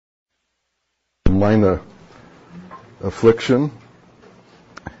minor affliction.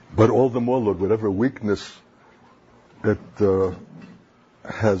 But all the more, Lord, whatever weakness it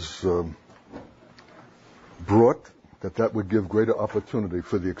has brought, that would give greater opportunity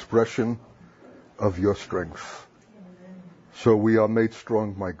for the expression of your strength. So we are made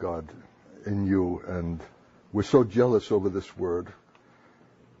strong, my God, in you, and we're so jealous over this word.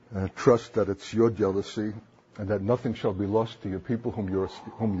 Trust that it's your jealousy, and that nothing shall be lost to your people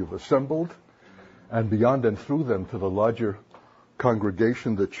whom you've assembled, and beyond and through them to the larger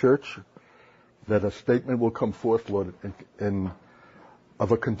congregation, the church, that a statement will come forth, Lord,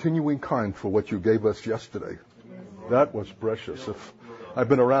 of a continuing kind for what you gave us yesterday. That was precious. If I've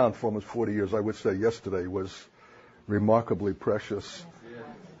been around for almost 40 years, I would say yesterday was remarkably precious.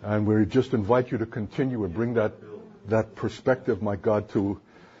 And we just invite you to continue and bring that perspective, my God, to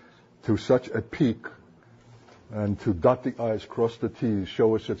such a peak, and to dot the I's, cross the T's,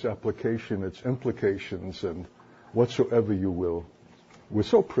 show us its application, its implications, and whatsoever you will. We're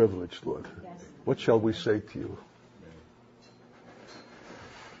so privileged, Lord. Yes. What shall we say to you?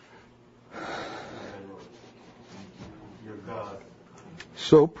 You're God.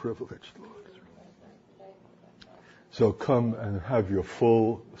 So privileged, Lord. So come and have your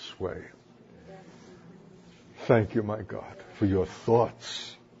full sway. Thank you, my God, for your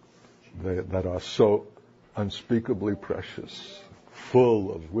thoughts that are so unspeakably precious,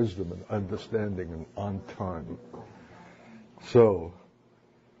 full of wisdom and understanding and on time. So,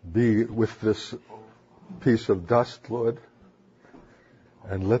 be with this piece of dust, Lord,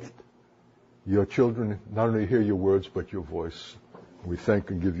 and let your children not only hear your words, but your voice. We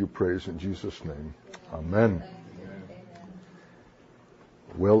thank and give you praise in Jesus' name. Amen.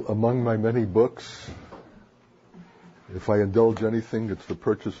 Well, among my many books, if I indulge anything, it's the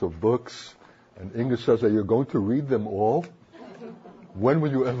purchase of books. And Inga says, are you going to read them all? When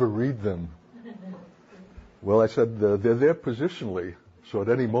will you ever read them? Well, I said, they're there positionally. So at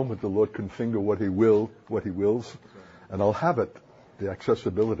any moment, the Lord can finger what He wills, and I'll have it, the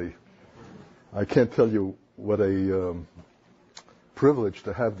accessibility. I can't tell you what a privilege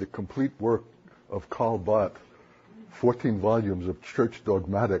to have the complete work of Karl Barth, 14 volumes of church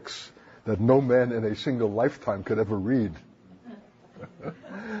dogmatics that no man in a single lifetime could ever read.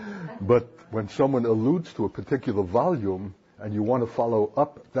 But when someone alludes to a particular volume and you want to follow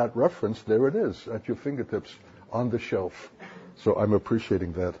up that reference, there it is at your fingertips on the shelf. So I'm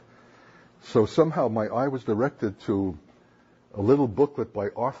appreciating that. So somehow my eye was directed to a little booklet by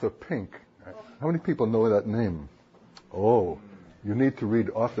Arthur Pink. How many people know that name? Oh, you need to read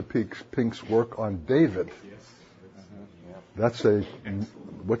Arthur Pink's work on David. That's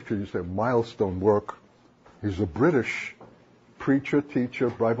what could you say, milestone work. He's a British preacher, teacher,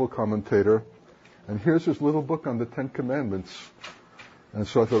 Bible commentator. And here's his little book on the Ten Commandments. And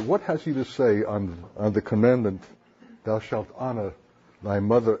so I thought, what has he to say on the commandment, thou shalt honor thy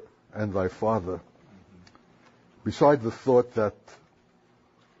mother and thy father? Beside the thought that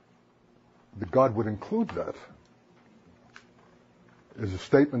God would include that is a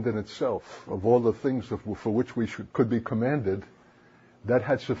statement in itself of all the things for which we could be commanded, that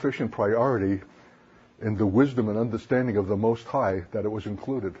had sufficient priority in the wisdom and understanding of the Most High that it was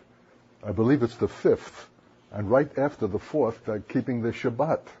included. I believe it's the fifth, and right after the fourth, keeping the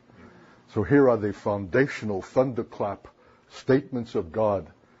Shabbat. So here are the foundational thunderclap statements of God,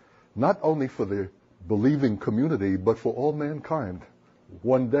 not only for the believing community, but for all mankind.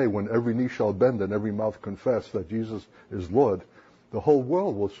 One day when every knee shall bend and every mouth confess that Jesus is Lord, the whole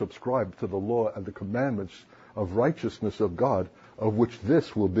world will subscribe to the law and the commandments of righteousness of God, of which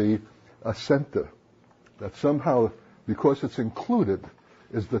this will be a center. That somehow, because it's included,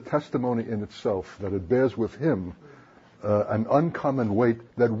 is the testimony in itself, that it bears with Him an uncommon weight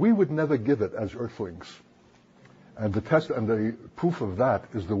that we would never give it as earthlings. And the proof of that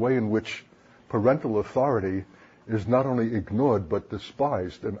is the way in which parental authority is not only ignored but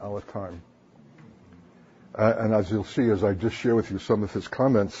despised in our time. And as you'll see, as I just share with you some of his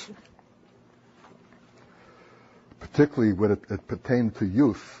comments, particularly when it pertained to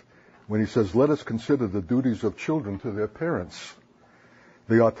youth, when he says, let us consider the duties of children to their parents.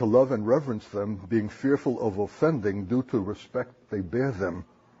 They are to love and reverence them, being fearful of offending due to respect they bear them.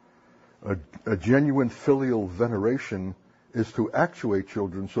 A genuine filial veneration is to actuate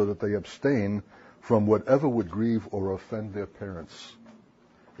children so that they abstain from whatever would grieve or offend their parents.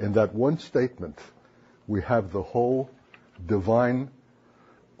 In that one statement, we have the whole divine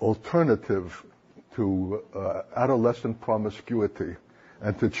alternative to adolescent promiscuity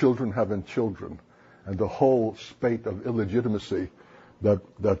and to children having children, and the whole spate of illegitimacy that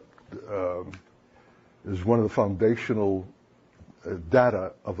is one of the foundational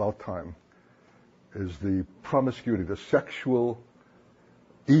data of our time. is the promiscuity, the sexual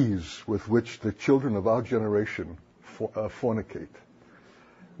ease with which the children of our generation fornicate.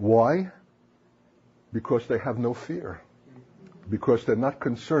 Why? Because they have no fear. Because they're not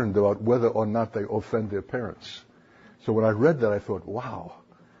concerned about whether or not they offend their parents. So when I read that, I thought, wow,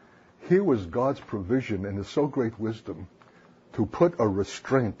 here was God's provision in His so great wisdom to put a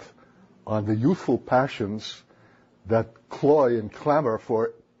restraint on the youthful passions that cloy and clamor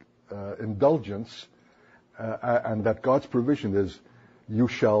for indulgence, and that God's provision is, you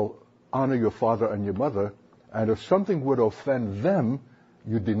shall honor your father and your mother, and if something would offend them,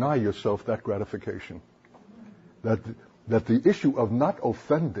 you deny yourself that gratification. That the issue of not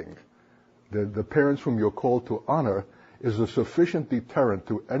offending the parents whom you're called to honor is a sufficient deterrent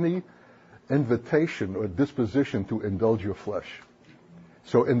to any invitation or disposition to indulge your flesh.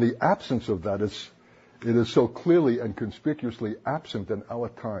 So in the absence of that, it is so clearly and conspicuously absent in our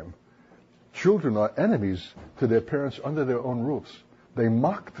time. Children are enemies to their parents under their own roofs. They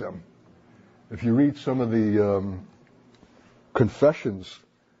mock them. If you read some of the confessions,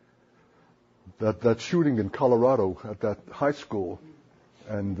 that shooting in Colorado at that high school,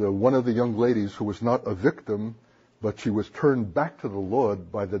 and one of the young ladies who was not a victim, but she was turned back to the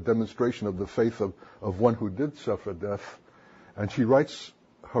Lord by the demonstration of the faith of one who did suffer death. And she writes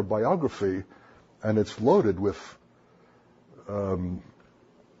her biography, and it's loaded with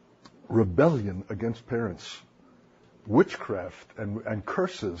rebellion against parents, witchcraft and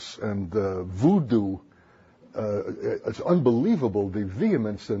curses and voodoo. It's unbelievable, the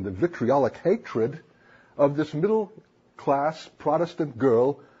vehemence and the vitriolic hatred of this middle-class Protestant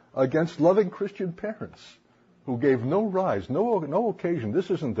girl against loving Christian parents who gave no rise, no occasion.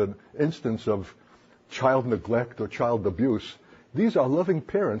 This isn't an instance of child neglect or child abuse. These are loving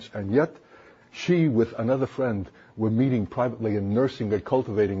parents, and yet she, with another friend, were meeting privately and nursing and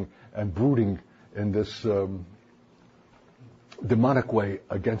cultivating and brooding in this demonic way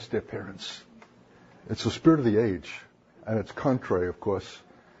against their parents. It's the spirit of the age, and it's contrary, of course,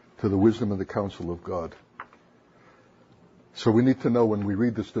 to the wisdom and the counsel of God. So we need to know, when we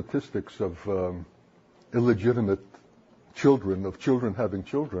read the statistics of illegitimate children, of children having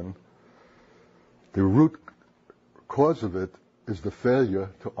children, the root cause of it is the failure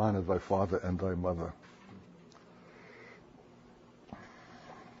to honor thy father and thy mother.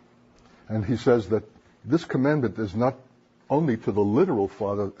 And he says that this commandment is not only to the literal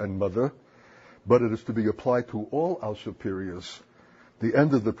father and mother, but it is to be applied to all our superiors. The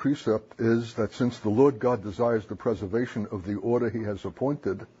end of the precept is that since the Lord God desires the preservation of the order He has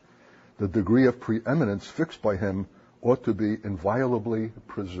appointed, the degree of preeminence fixed by Him ought to be inviolably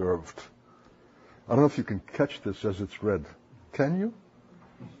preserved. I don't know if you can catch this as it's read. Can you?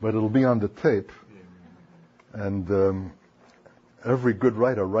 But it'll be on the tape. And every good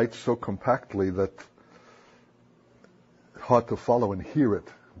writer writes so compactly that it's hard to follow and hear it,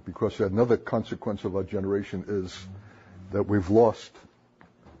 because another consequence of our generation is that we've lost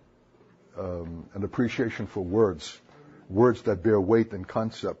an appreciation for words that bear weight and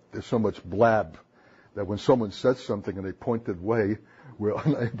concept. There's so much blab that when someone says something in a pointed way, we're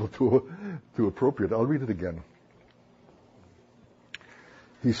unable to appropriate. I'll read it again.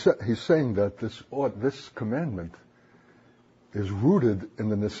 He's saying that this commandment is rooted in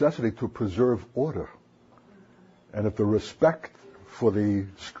the necessity to preserve order. And if the respect for the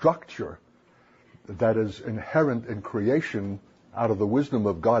structure that is inherent in creation out of the wisdom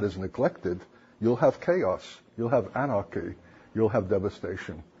of God is neglected, you'll have chaos, you'll have anarchy, you'll have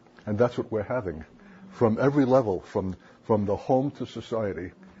devastation. And that's what we're having from every level, from the home to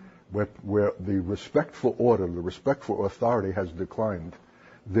society, where the respect for order, the respect for authority has declined.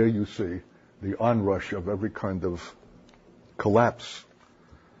 There you see the onrush of every kind of collapse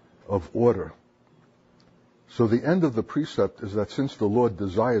of order. So the end of the precept is that since the Lord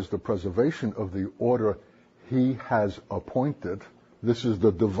desires the preservation of the order He has appointed, this is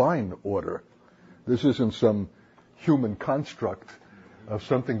the divine order. This isn't some human construct of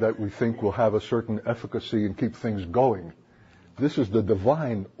something that we think will have a certain efficacy and keep things going. This is the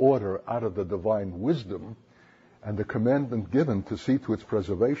divine order out of the divine wisdom, and the commandment given to see to its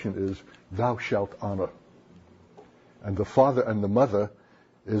preservation is, thou shalt honor. And the father and the mother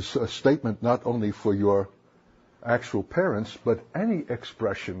is a statement not only for your actual parents, but any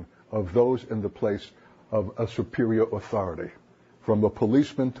expression of those in the place of a superior authority, from a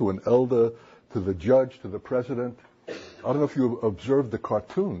policeman to an elder to the judge to the president. I don't know if you observed the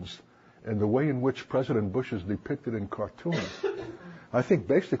cartoons and the way in which President Bush is depicted in cartoons. I think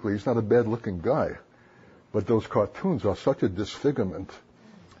basically he's not a bad-looking guy, but those cartoons are such a disfigurement.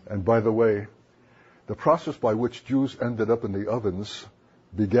 And by the way, the process by which Jews ended up in the ovens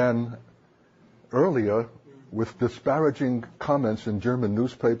began earlier with disparaging comments in German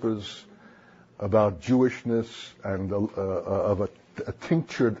newspapers about Jewishness and of a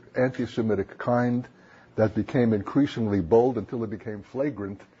tinctured anti-Semitic kind that became increasingly bold until it became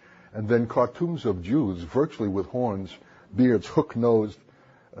flagrant, and then cartoons of Jews virtually with horns, beards, hook-nosed,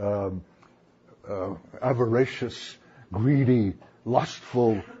 avaricious, greedy,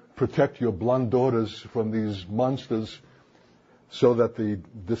 lustful, protect your blonde daughters from these monsters, so that the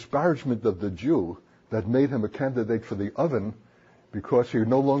disparagement of the Jew that made him a candidate for the oven, because he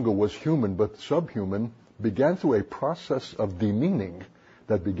no longer was human but subhuman, began through a process of demeaning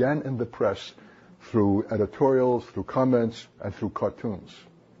that began in the press through editorials, through comments, and through cartoons.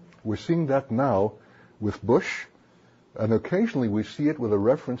 We're seeing that now with Bush, and occasionally we see it with a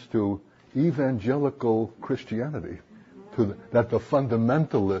reference to evangelical Christianity, that the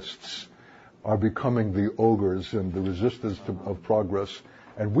fundamentalists are becoming the ogres and the resistors of progress,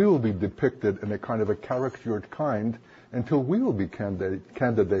 and we will be depicted in a kind of a caricatured kind until we will be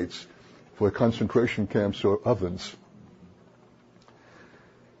candidates for concentration camps or ovens.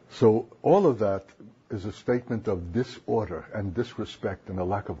 So all of that is a statement of disorder and disrespect and a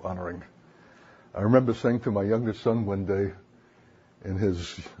lack of honoring. I remember saying to my younger son one day, in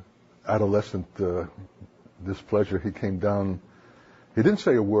his adolescent displeasure, he came down. He didn't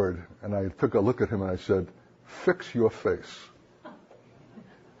say a word, and I took a look at him and I said, "Fix your face.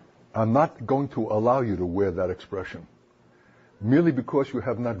 I'm not going to allow you to wear that expression. Merely because you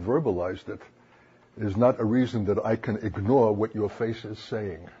have not verbalized it is not a reason that I can ignore what your face is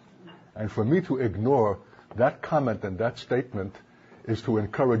saying. And for me to ignore that comment and that statement is to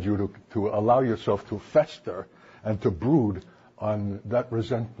encourage you to allow yourself to fester and to brood on that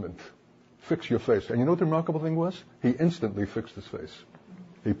resentment. Fix your face." And you know what the remarkable thing was? He instantly fixed his face.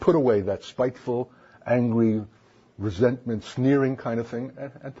 He put away that spiteful, angry, resentment, sneering kind of thing,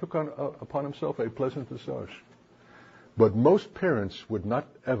 and took upon himself a pleasant visage. But most parents would not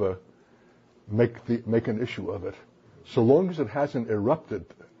ever make an issue of it, so long as it hasn't erupted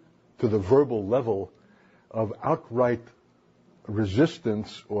to the verbal level of outright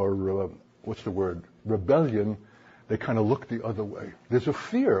resistance or, rebellion. They kind of look the other way. There's a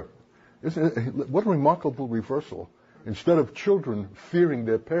fear. What a remarkable reversal. Instead of children fearing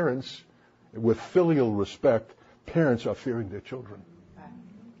their parents with filial respect, parents are fearing their children.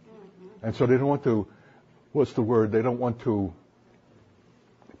 And so they don't want to, they don't want to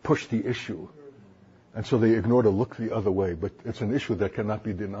push the issue. And so they ignore to look the other way. But it's an issue that cannot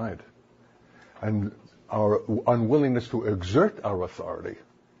be denied. And our unwillingness to exert our authority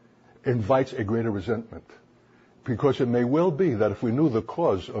invites a greater resentment. Because it may well be that if we knew the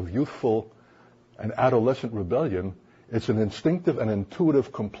cause of youthful and adolescent rebellion, it's an instinctive and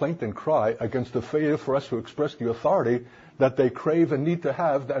intuitive complaint and cry against the failure for us to express the authority that they crave and need to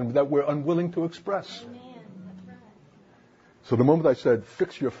have and that we're unwilling to express. Amen. That's right. So the moment I said,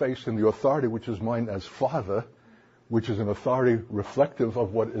 fix your face in the authority which is mine as Father, which is an authority reflective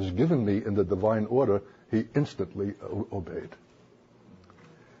of what is given me in the divine order, he instantly obeyed.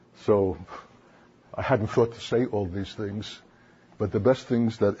 So I hadn't thought to say all these things, but the best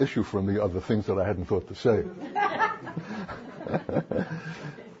things that issue from me are the things that I hadn't thought to say.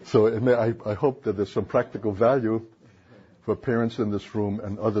 So I hope that there's some practical value for parents in this room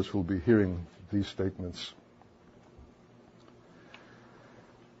and others who will be hearing these statements.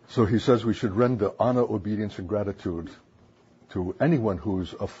 So he says we should render honor, obedience, and gratitude to anyone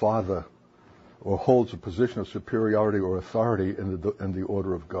who's a father or holds a position of superiority or authority in the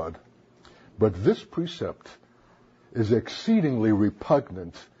order of God. But this precept is exceedingly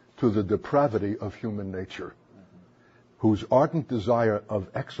repugnant to the depravity of human nature, whose ardent desire of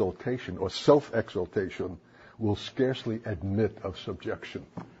exaltation or self-exaltation will scarcely admit of subjection.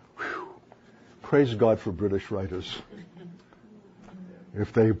 Whew. Praise God for British writers.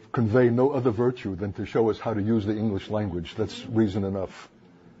 If they convey no other virtue than to show us how to use the English language, that's reason enough.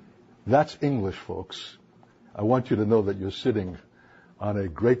 That's English, folks. I want you to know that you're sitting on a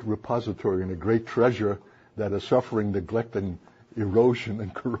great repository and a great treasure that is suffering neglect and erosion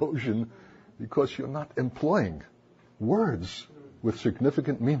and corrosion because you're not employing words with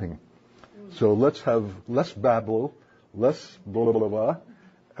significant meaning. So let's have less babble, less blah, blah, blah,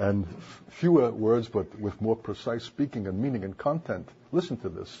 and fewer words, but with more precise speaking and meaning and content. Listen to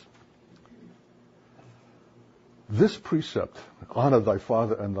this. This precept, honor thy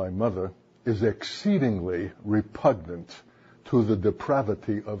father and thy mother, is exceedingly repugnant to the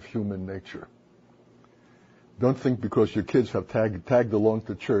depravity of human nature. Don't think because your kids have tagged along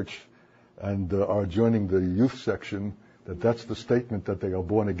to church and are joining the youth section that that's the statement that they are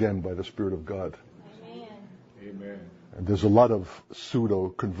born again by the Spirit of God. Amen. Amen. And there's a lot of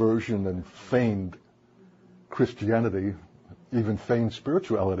pseudo-conversion and feigned Christianity, even feigned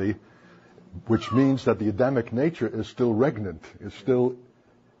spirituality, which means that the Adamic nature is still regnant, is still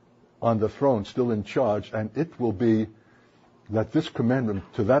on the throne, still in charge, and it will be that this commandment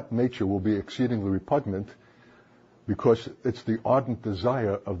to that nature will be exceedingly repugnant because it's the ardent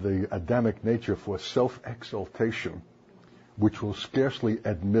desire of the Adamic nature for self-exaltation, which will scarcely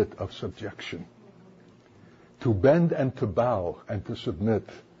admit of subjection. To bend and to bow and to submit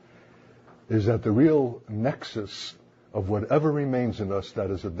is at the real nexus of whatever remains in us that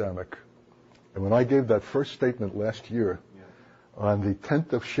is Adamic. And when I gave that first statement last year on the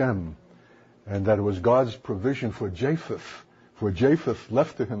 10th of Shem, and that it was God's provision for Japheth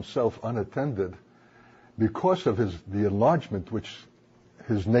left to himself unattended, because of the enlargement which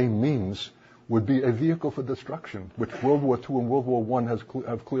his name means, would be a vehicle for destruction, which World War II and World War I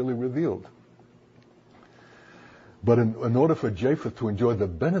have clearly revealed. But in order for Japheth to enjoy the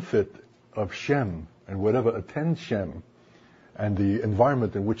benefit of Shem and whatever attends Shem and the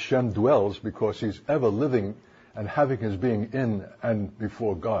environment in which Shem dwells, because he's ever living and having his being in and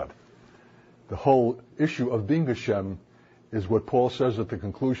before God. The whole issue of being a Shem is what Paul says at the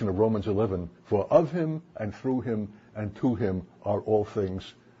conclusion of Romans 11, for of him and through him and to him are all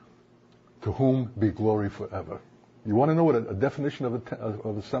things, to whom be glory forever. You want to know what a definition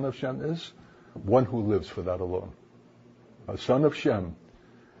of a son of Shem is? One who lives for that alone. A son of Shem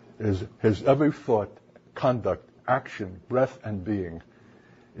is his every thought, conduct, action, breath, and being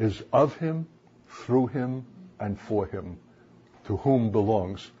is of him, through him, and for him, to whom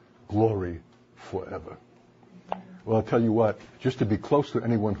belongs glory forever. Well, I'll tell you what, just to be close to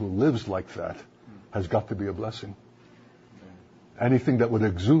anyone who lives like that has got to be a blessing. Anything that would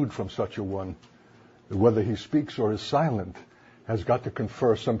exude from such a one, whether he speaks or is silent, has got to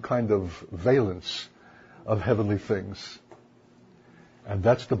confer some kind of valence of heavenly things. And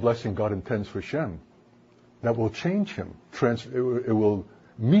that's the blessing God intends for Shem. That will change him. It will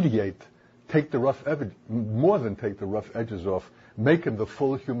mediate, more than take the rough edges off, make him the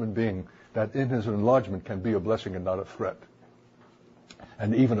full human being that in his enlargement can be a blessing and not a threat.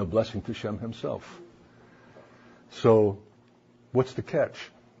 And even a blessing to Shem himself. So, what's the catch?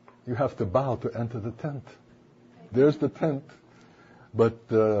 You have to bow to enter the tent. There's the tent, but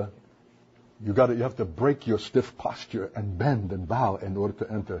you have to break your stiff posture and bend and bow in order to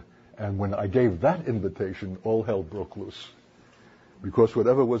enter. And when I gave that invitation, all hell broke loose. Because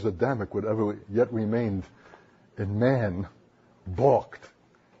whatever was Adamic, whatever yet remained in man, balked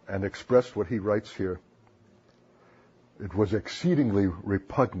and expressed what he writes here. It was exceedingly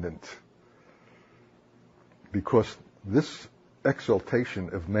repugnant, because this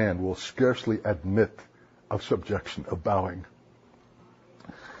exaltation of man will scarcely admit of subjection, of bowing.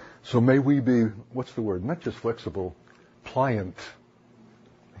 So may we be, what's the word? Not just flexible, pliant.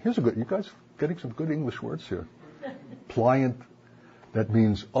 You guys getting some good English words here. Pliant, that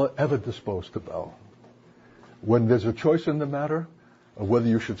means ever disposed to bow. When there's a choice in the matter of whether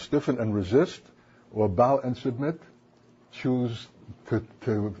you should stiffen and resist or bow and submit, choose to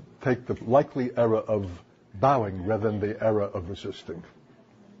take the likely error of bowing rather than the error of resisting.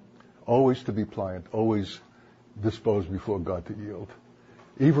 Always to be pliant, always disposed before God to yield.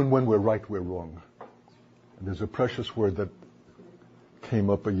 Even when we're right, we're wrong. And there's a precious word that came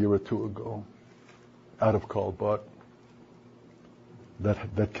up a year or two ago out of Kalbat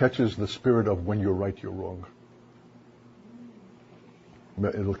that catches the spirit of when you're right, you're wrong.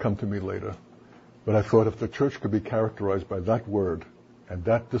 It'll come to me later. But I thought if the church could be characterized by that word and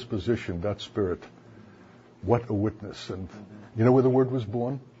that disposition, that spirit, what a witness. And you know where the word was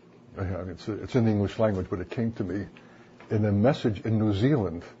born? It's in the English language, but it came to me in a message in New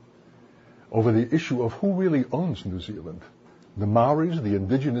Zealand over the issue of who really owns New Zealand. The Maoris, the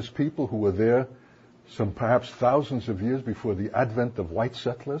indigenous people who were there some perhaps thousands of years before the advent of white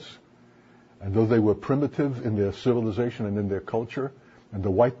settlers. And though they were primitive in their civilization and in their culture, and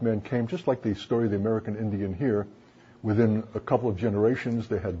the white men came, just like the story of the American Indian here, within a couple of generations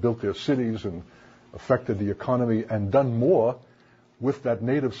they had built their cities and affected the economy and done more with that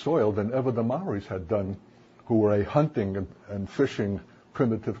native soil than ever the Maoris had done, who were a hunting and fishing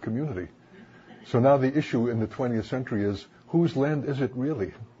primitive community. So now the issue in the 20th century is, whose land is it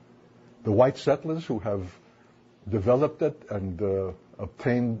really? The white settlers who have developed it and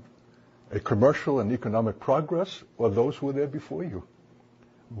obtained a commercial and economic progress, or those who were there before you?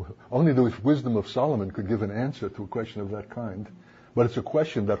 Only the wisdom of Solomon could give an answer to a question of that kind. But it's a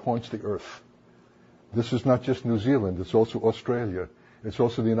question that haunts the earth. This is not just New Zealand, it's also Australia. It's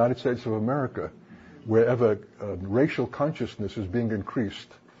also the United States of America, wherever racial consciousness is being increased.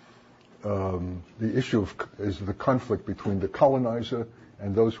 the issue is the conflict between the colonizer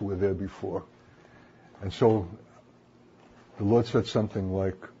and those who were there before. And so the Lord said something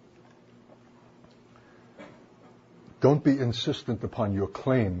like, don't be insistent upon your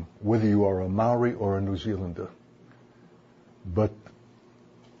claim, whether you are a Maori or a New Zealander. But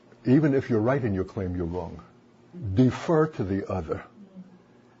even if you're right in your claim, you're wrong. Defer to the other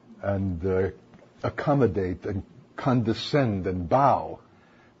and accommodate and condescend and bow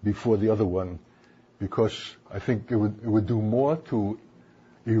before the other one, because I think it would do more to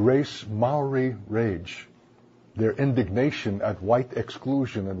erase Maori rage, their indignation at white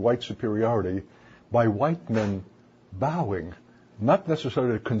exclusion and white superiority, by white men bowing, not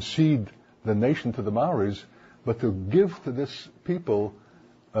necessarily to concede the nation to the Maoris, but to give to this people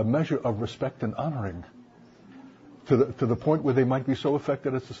a measure of respect and honoring, to the point where they might be so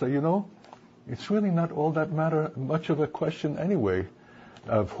affected as to say, it's really not all that much of a question anyway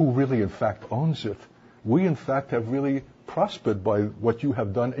of who really in fact owns it. We in fact have really prospered by what you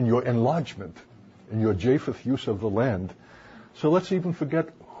have done in your enlargement, in your Japheth use of the land. So let's even forget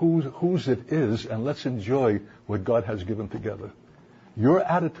whose it is, and let's enjoy what God has given together. Your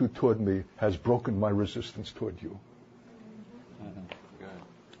attitude toward me has broken my resistance toward you.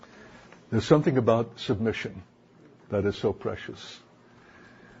 There's something about submission that is so precious.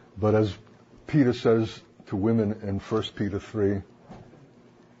 But as Peter says to women in 1 Peter 3,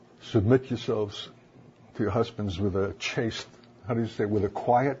 submit yourselves to your husbands with a chaste, with a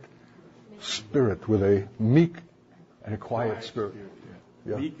quiet spirit, with a meek and a quiet spirit.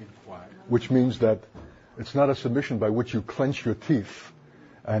 Yeah. Meek and quiet. Which means that it's not a submission by which you clench your teeth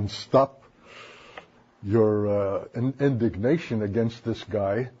and stop your indignation against this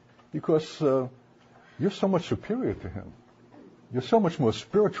guy, because you're so much superior to him. You're so much more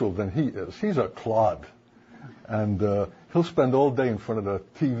spiritual than he is. He's a clod. And he'll spend all day in front of the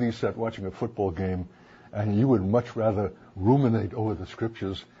TV set watching a football game, and you would much rather ruminate over the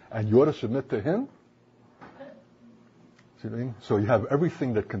scriptures, and you ought to submit to him? See what I mean? So you have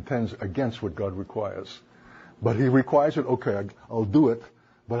everything that contends against what God requires. But he requires it, okay, I'll do it,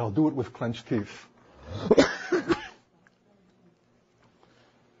 but I'll do it with clenched teeth.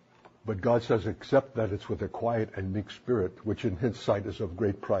 But God says, except that it's with a quiet and meek spirit, which in his sight is of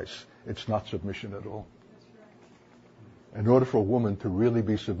great price. It's not submission at all. In order for a woman to really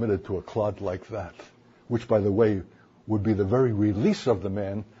be submitted to a clod like that, which, by the way, would be the very release of the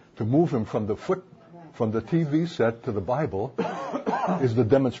man to move him from the TV set to the Bible, is the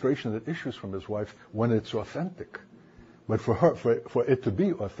demonstration that issues from his wife when it's authentic. But for it to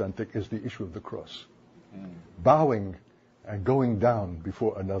be authentic is the issue of the cross. Bowing and going down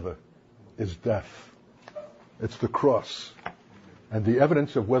before another is death. It's the cross. And the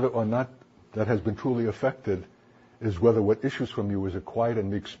evidence of whether or not that has been truly affected is whether what issues from you is a quiet and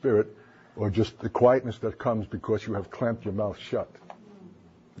meek spirit, or just the quietness that comes because you have clamped your mouth shut.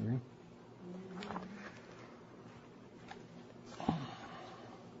 Mm-hmm.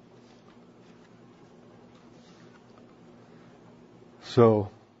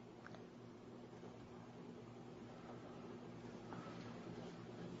 So,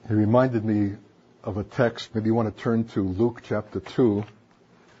 he reminded me of a text, maybe you want to turn to Luke chapter 2,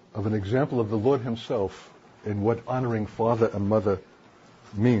 of an example of the Lord himself in what honoring father and mother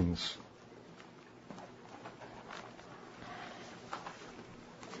means.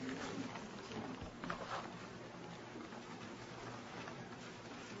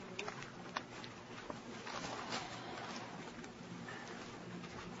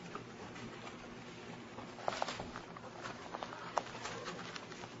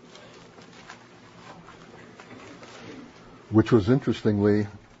 Which was, interestingly,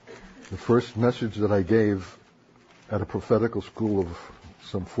 the first message that I gave at a prophetical school of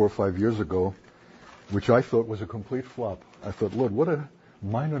some 4 or 5 years ago, which I thought was a complete flop. I thought, Lord, what a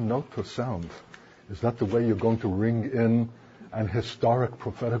minor note to sound. Is that the way you're going to ring in an historic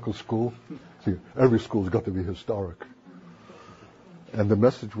prophetical school? See, every school's got to be historic. And the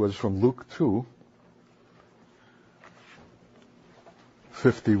message was from Luke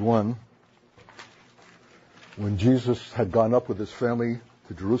 2:51. When Jesus had gone up with his family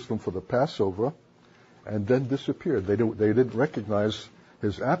to Jerusalem for the Passover and then disappeared. They didn't recognize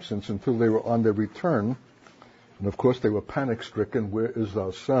his absence until they were on their return. And of course they were panic-stricken. Where is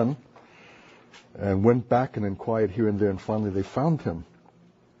our son? And went back and inquired here and there, and finally they found him.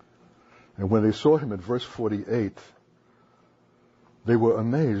 And when they saw him, in verse 48, they were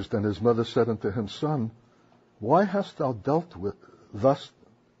amazed, and his mother said unto him, Son, why hast thou thus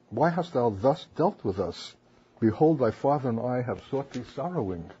dealt with us? Behold, thy father and I have sought thee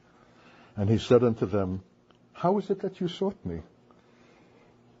sorrowing. And he said unto them, How is it that you sought me?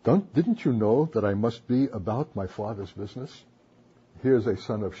 Didn't you know that I must be about my Father's business? Here's a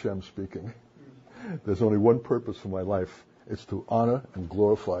son of Shem speaking. There's only one purpose for my life. It's to honor and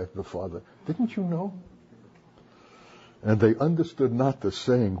glorify the Father. Didn't you know? And they understood not the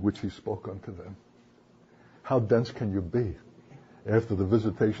saying which he spoke unto them. How dense can you be after the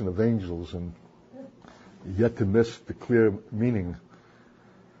visitation of angels and yet to miss the clear meaning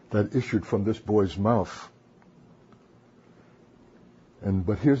that issued from this boy's mouth?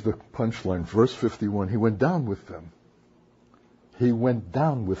 But here's the punchline, verse 51. He went down with them. He went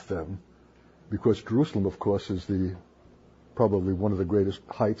down with them, because Jerusalem, of course, is probably one of the greatest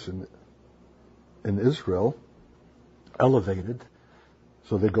heights in Israel, elevated.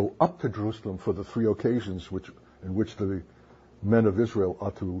 So they go up to Jerusalem for the 3 occasions in which the men of Israel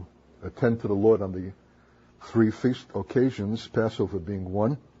are to attend to the Lord on the 3 feast occasions, Passover being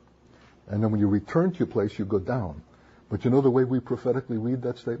one. And then when you return to your place, you go down. But you know the way we prophetically read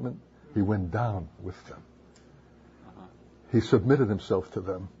that statement? He went down with them. He submitted himself to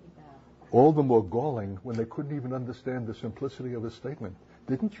them. All the more galling when they couldn't even understand the simplicity of his statement.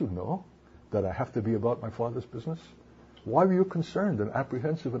 Didn't you know that I have to be about my Father's business? Why were you concerned and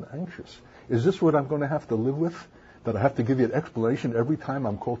apprehensive and anxious? Is this what I'm going to have to live with? That I have to give you an explanation every time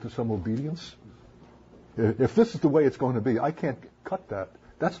I'm called to some obedience? If this is the way it's going to be, I can't cut that.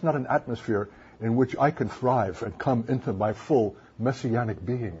 That's not an atmosphere in which I can thrive and come into my full messianic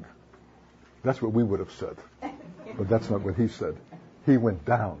being. That's what we would have said. But that's not what he said. He went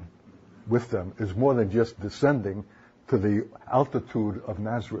down with them. Is more than just descending to the altitude of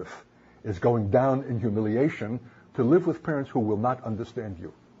Nazareth. Is going down in humiliation to live with parents who will not understand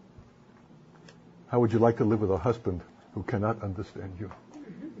you. How would you like to live with a husband who cannot understand you?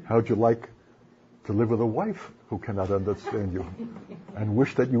 How would you like to live with a wife who cannot understand you and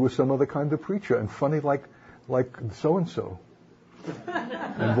wish that you were some other kind of preacher and funny like so-and-so?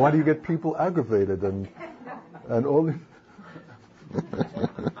 And why do you get people aggravated and all these?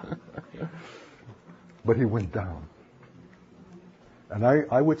 But he went down. And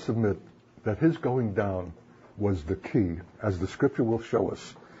I would submit that his going down was the key, as the scripture will show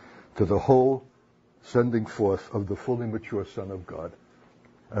us, to the whole sending forth of the fully mature Son of God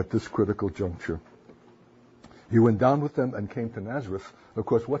at this critical juncture. He went down with them and came to Nazareth. Of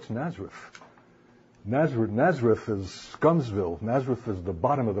course, what's Nazareth? Nazareth is Scumsville. Nazareth is the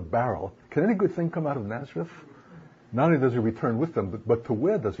bottom of the barrel. Can any good thing come out of Nazareth? Not only does he return with them, but to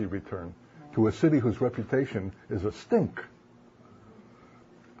where does he return? To a city whose reputation is a stink.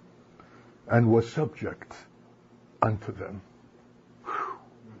 And was subject unto them. Whew.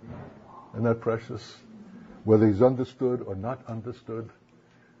 Isn't that precious? Whether he's understood or not understood,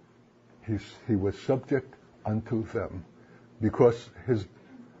 he was subject unto them, because his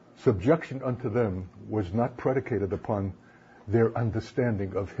subjection unto them was not predicated upon their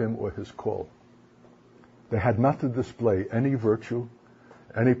understanding of him or his call. They had not to display any virtue,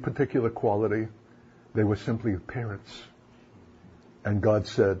 any particular quality. They were simply parents. And God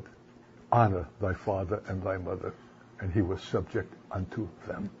said, honor thy father and thy mother. And he was subject unto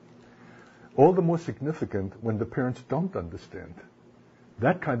them. All the more significant when the parents don't understand.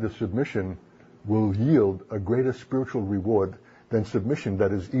 That kind of submission will yield a greater spiritual reward than submission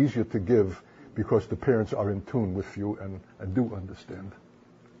that is easier to give because the parents are in tune with you and do understand.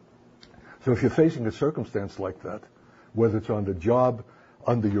 So if you're facing a circumstance like that, whether it's on the job,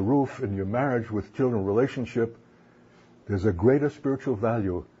 under your roof, in your marriage, with children relationship, there's a greater spiritual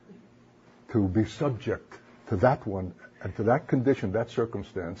value to be subject to that one and to that condition, that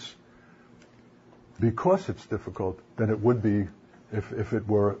circumstance, because it's difficult, than it would be if it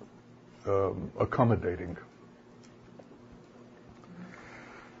were accommodating.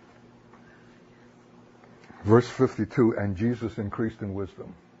 Verse 52, and Jesus increased in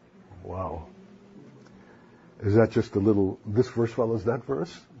wisdom. Wow. Is that just this verse follows that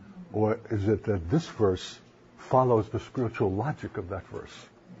verse? Or is it that this verse follows the spiritual logic of that verse?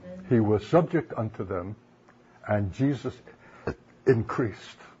 He was subject unto them, and Jesus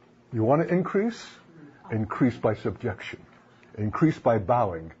increased. You want to increase? Increase by subjection. Increase by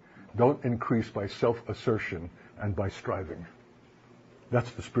bowing. Don't increase by self-assertion and by striving.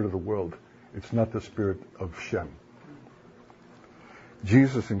 That's the spirit of the world. It's not the spirit of Shem.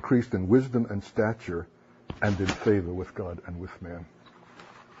 Jesus increased in wisdom and stature and in favor with God and with man.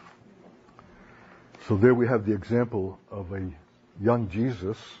 So there we have the example of a young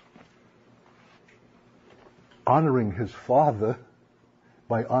Jesus honoring his Father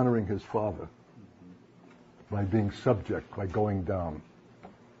by honoring his Father, by being subject, by going down.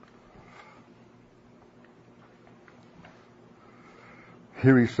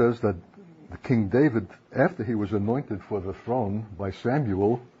 Here he says that King David, after he was anointed for the throne by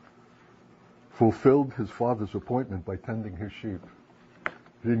Samuel, fulfilled his father's appointment by tending his sheep.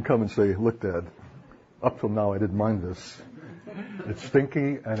 He didn't come and say, look, Dad, up till now I didn't mind this. It's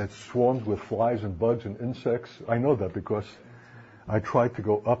stinky and it swarms with flies and bugs and insects. I know that because I tried to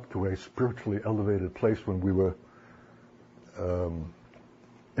go up to a spiritually elevated place when we were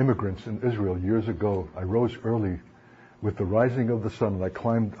immigrants in Israel years ago. I rose early with the rising of the sun, and I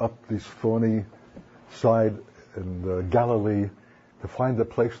climbed up this thorny side in Galilee to find a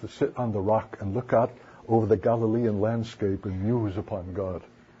place to sit on the rock and look out over the Galilean landscape and muse upon God.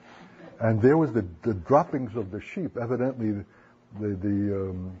 And there was the droppings of the sheep. Evidently,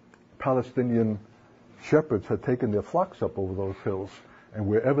 the Palestinian shepherds had taken their flocks up over those hills, and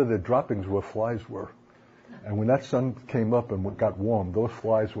wherever the droppings were, flies were. And when that sun came up and got warm, those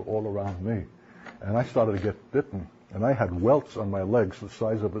flies were all around me. And I started to get bitten. And I had welts on my legs the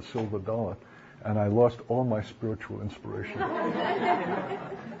size of a silver dollar. And I lost all my spiritual inspiration.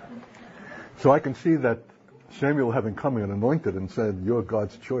 So I can see that Samuel, having come and anointed and said, you're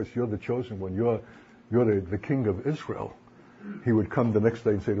God's choice, you're the chosen one, you're the king of Israel. He would come the next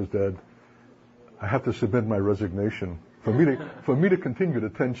day and say to his dad, I have to submit my resignation. For me to continue to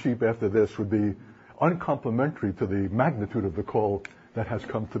tend sheep after this would be uncomplimentary to the magnitude of the call that has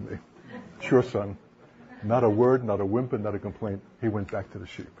come to me. Sure, son. Not a word, not a whimper, not a complaint. He went back to the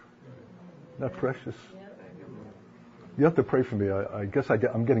sheep. Isn't that precious? You have to pray for me. I guess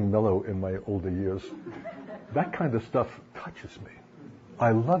I'm getting mellow in my older years. That kind of stuff touches me.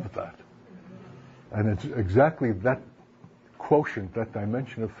 I love that. And it's exactly that quotient, that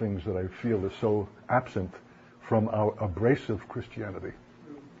dimension of things that I feel is so absent from our abrasive Christianity.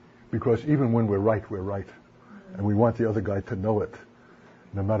 Because even when we're right. And we want the other guy to know it,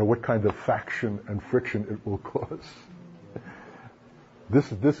 no matter what kind of faction and friction it will cause. This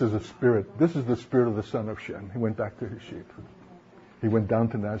is a spirit. This is the spirit of the son of Shem. He went back to his sheep. He went down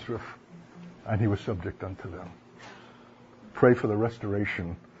to Nazareth, and he was subject unto them. Pray for the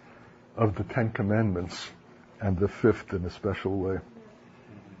restoration of the 10 Commandments and the 5th in a special way.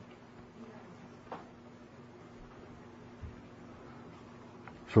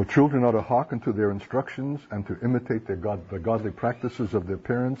 So children are to hearken to their instructions and to imitate the godly practices of their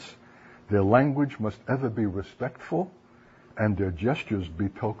parents. Their language must ever be respectful, and their gestures be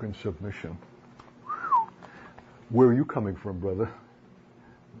token submission. Where are you coming from, brother?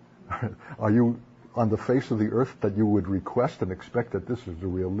 Are you on the face of the earth that you would request and expect that this is a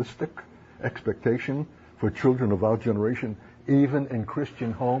realistic expectation for children of our generation, even in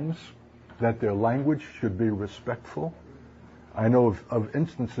Christian homes, that their language should be respectful? I know of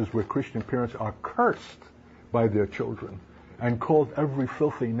instances where Christian parents are cursed by their children and called every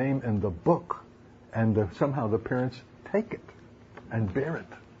filthy name in the book, and somehow the parents take it and bear it.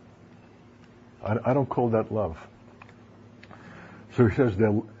 I don't call that love. So he says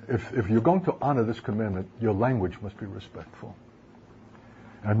that if you're going to honor this commandment, your language must be respectful.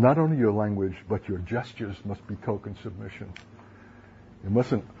 And not only your language, but your gestures must be token submission. You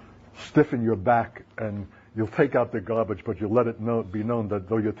mustn't stiffen your back and you'll take out the garbage, but you'll let it be known that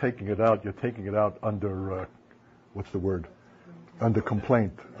though you're taking it out under, what's the word? Under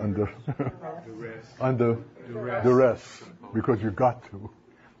complaint, under duress, because you got to.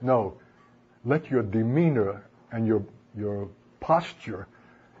 No, let your demeanor and your posture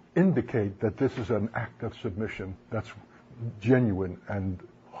indicate that this is an act of submission that's genuine and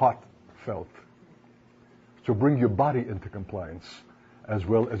heartfelt. So bring your body into compliance as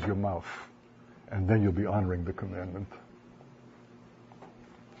well as your mouth, and then you'll be honoring the commandment.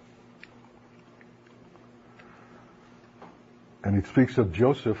 And he speaks of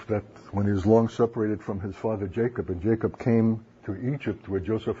Joseph, that when he was long separated from his father Jacob, and Jacob came to Egypt, where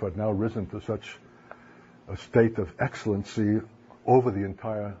Joseph had now risen to such a state of excellency over the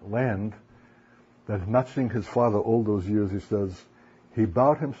entire land, that not seeing his father all those years, he says, he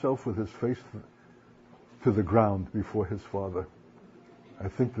bowed himself with his face to the ground before his father. I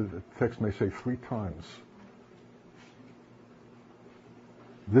think the text may say 3 times.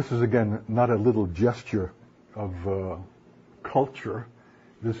 This is, again, not a little gesture of culture.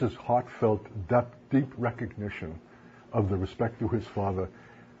 This is heartfelt, deep recognition of the respect to his father,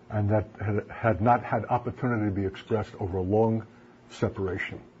 and that had not had opportunity to be expressed over a long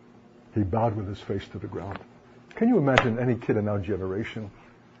separation. He bowed with his face to the ground. Can you imagine any kid in our generation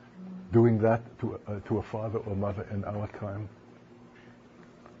doing that to a father or mother in our time?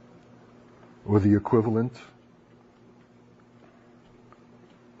 Or the equivalent?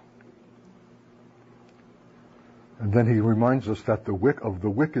 And then he reminds us that of the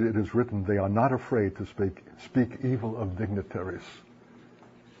wicked it is written, they are not afraid to speak evil of dignitaries.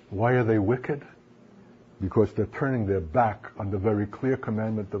 Why are they wicked? Because they're turning their back on the very clear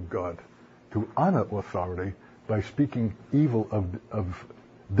commandment of God to honor authority by speaking evil of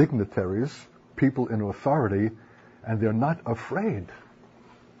dignitaries, people in authority, and they're not afraid.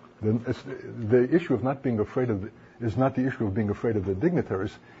 The issue of not being afraid is not the issue of being afraid of the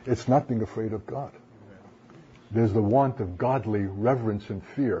dignitaries. It's not being afraid of God. There's the want of godly reverence and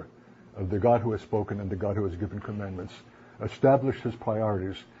fear of the God who has spoken and the God who has given commandments, established his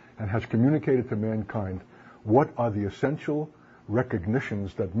priorities, and has communicated to mankind what are the essential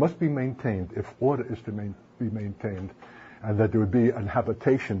recognitions that must be maintained if order is to be maintained, and that there would be an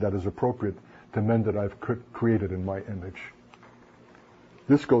habitation that is appropriate to men that I've created in my image.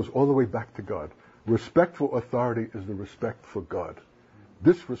 This goes all the way back to God. Respect for authority is the respect for God.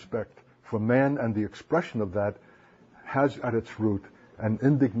 Disrespect for man and the expression of that has at its root an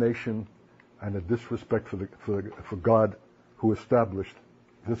indignation and a disrespect for God who established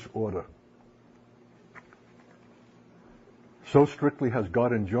this order. So strictly has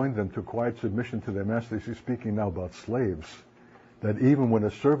God enjoined them to quiet submission to their masters, he's speaking now about slaves, that even when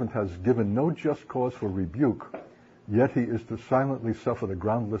a servant has given no just cause for rebuke, yet he is to silently suffer the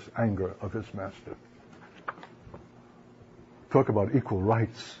groundless anger of his master. Talk about equal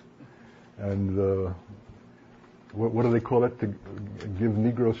rights. And what do they call it? To give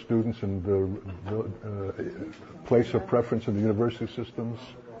Negro students and the place of preference in the university systems?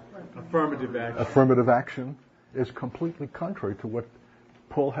 Affirmative action. Affirmative action is completely contrary to what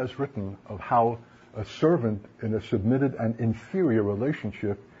Paul has written of how a servant in a submitted and inferior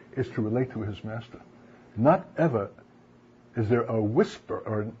relationship is to relate to his master. Not ever is there a whisper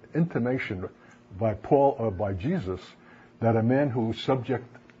or an intimation by Paul or by Jesus that a man who is subject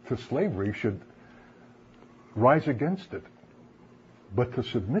to slavery should rise against it, but to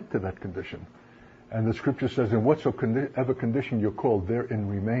submit to that condition. And the scripture says, in whatsoever condition you're called, therein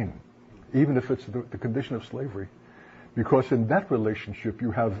remain, even if it's the condition of slavery. Because in that relationship,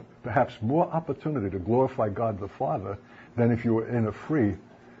 you have perhaps more opportunity to glorify God the Father than if you were in a free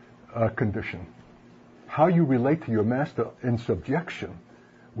condition. How you relate to your master in subjection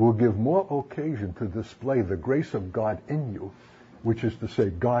will give more occasion to display the grace of God in you, which is to say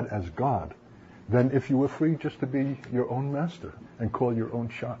God as God, than if you were free just to be your own master and call your own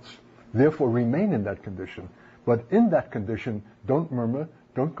shots. Therefore, remain in that condition. But in that condition, don't murmur,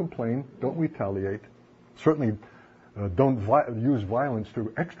 don't complain, don't retaliate. Certainly don't use violence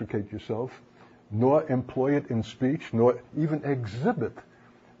to extricate yourself, nor employ it in speech, nor even exhibit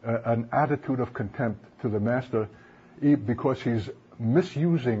an attitude of contempt to the master because he's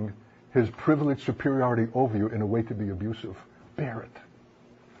misusing his privileged superiority over you in a way to be abusive. Bear it.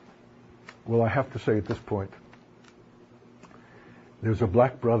 Well, I have to say at this point, there's a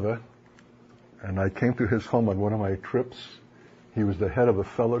black brother, and I came to his home on one of my trips. He was the head of a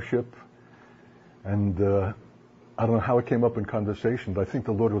fellowship, and I don't know how it came up in conversation, but I think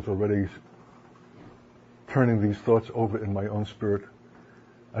the Lord was already turning these thoughts over in my own spirit.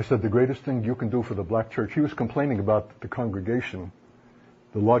 I said, the greatest thing you can do for the black church. He was complaining about the congregation,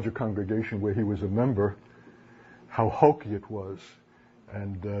 the larger congregation where he was a member, how hokey it was,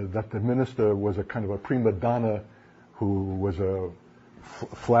 and that the minister was a kind of a prima donna who was a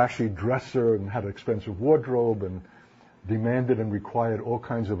flashy dresser and had an expensive wardrobe and demanded and required all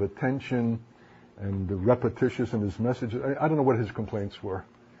kinds of attention and repetitious in his messages. I don't know what his complaints were.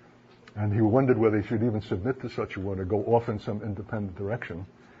 And he wondered whether he should even submit to such a one or go off in some independent direction.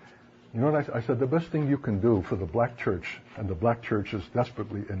 You know what I said? The best thing you can do for the black church, and the black church is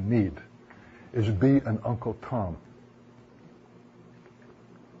desperately in need, is be an Uncle Tom.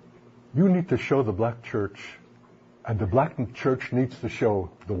 You need to show the black church, and the black church needs to show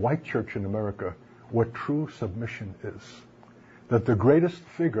the white church in America what true submission is. That the greatest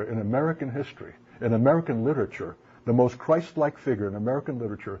figure in American history, in American literature, the most Christ-like figure in American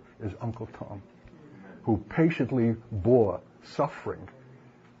literature is Uncle Tom, who patiently bore suffering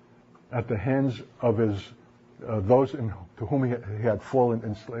at the hands of those to whom he had fallen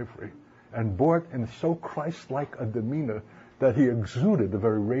in slavery, and bore it in so Christ-like a demeanor that he exuded the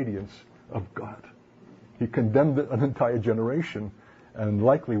very radiance of God. He condemned an entire generation and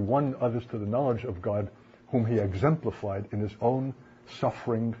likely won others to the knowledge of God, whom he exemplified in his own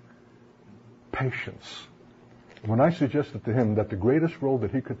suffering patience. When I suggested to him that the greatest role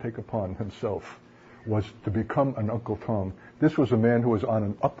that he could take upon himself was to become an Uncle Tom, this was a man who was on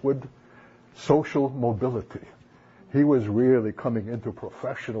an upward social mobility. He was really coming into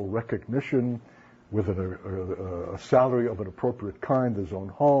professional recognition with a salary of an appropriate kind, his own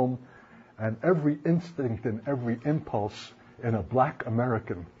home, and every instinct and every impulse in a black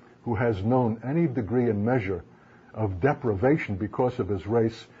American who has known any degree and measure of deprivation because of his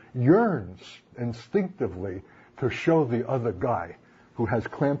race yearns instinctively to show the other guy who has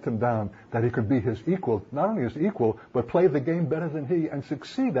clamped him down, that he could be his equal, not only his equal, but play the game better than he and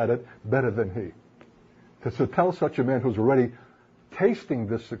succeed at it better than he. To tell such a man who's already tasting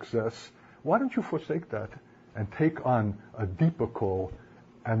this success, why don't you forsake that and take on a deeper call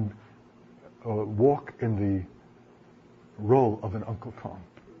and walk in the role of an Uncle Tom?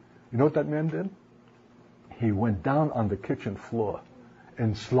 You know what that man did? He went down on the kitchen floor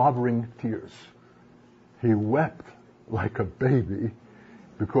in slobbering tears. He wept like a baby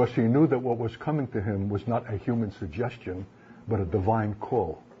because he knew that what was coming to him was not a human suggestion, but a divine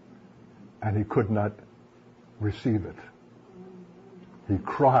call. And he could not receive it. He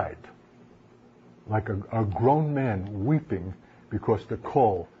cried like a grown man weeping because the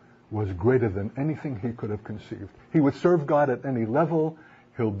call was greater than anything he could have conceived. He would serve God at any level.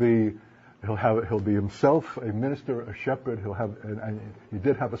 He'll be himself a minister, a shepherd. And he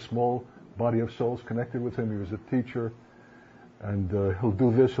did have a small body of souls connected with him. He was a teacher, and he'll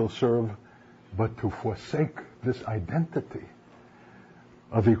do this. He'll serve, but to forsake this identity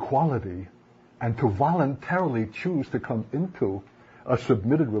of equality and to voluntarily choose to come into a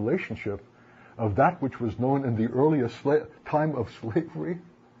submitted relationship of that which was known in the earliest time of slavery,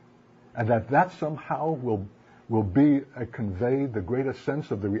 and that somehow will be convey the greatest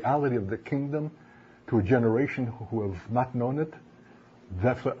sense of the reality of the kingdom to a generation who have not known it,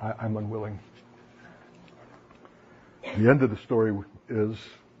 that's what I'm unwilling. The end of the story is,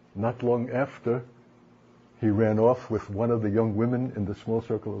 not long after, he ran off with one of the young women in the small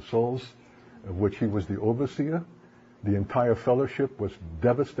circle of souls, of which he was the overseer. The entire fellowship was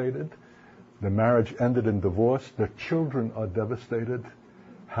devastated. The marriage ended in divorce. The children are devastated,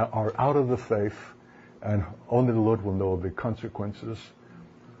 are out of the faith, and only the Lord will know the consequences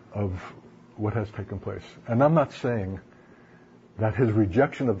of what has taken place. And I'm not saying that his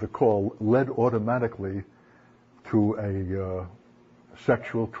rejection of the call led automatically to a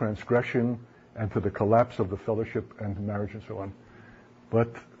sexual transgression and to the collapse of the fellowship and marriage and so on.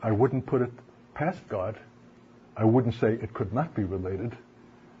 But I wouldn't put it past God. I wouldn't say it could not be related.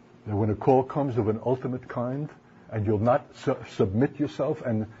 That when a call comes of an ultimate kind, and you'll not submit yourself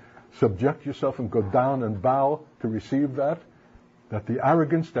and subject yourself and go down and bow to receive that the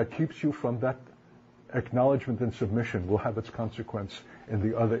arrogance that keeps you from that acknowledgement and submission will have its consequence in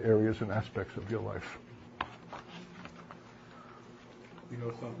the other areas and aspects of your life. You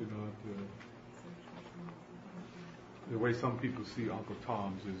know something, the way some people see Uncle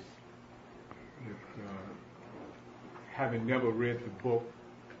Tom's is that, having never read the book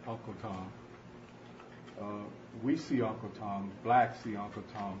Uncle Tom, we see Uncle Tom, blacks see Uncle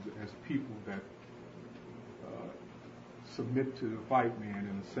Toms as people that submit to the white man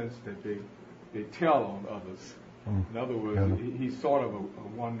in the sense that they tell on others. In other words, he's sort of a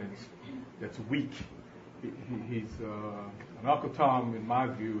one that's weak. He's an Uncle Tom, in my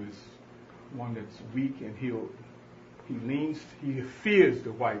view, is one that's weak, and he fears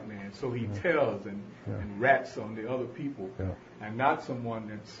the white man, so he tells and rats on the other people, and not someone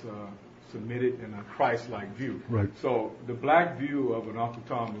that's submitted in a Christ-like view. Right. So the black view of an Uncle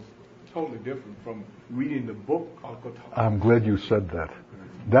Tom is totally different from reading the book Uncle Tom. I'm glad you said that.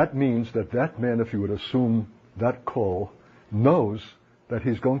 That means that man, if you would assume that call, knows that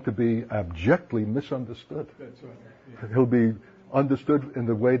he's going to be abjectly misunderstood. That's right. Yeah. He'll be understood in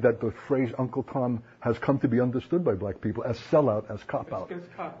the way that the phrase Uncle Tom has come to be understood by black people, as sellout, as cop-out. It's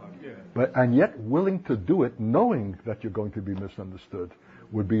cop-out, yeah. And yet willing to do it, knowing that you're going to be misunderstood,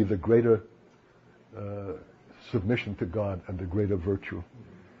 would be the greater submission to God and the greater virtue.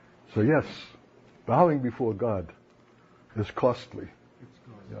 So yes, bowing before God is costly. It's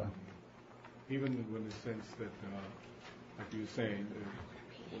costly. Yeah. Even in the sense that, like you were saying,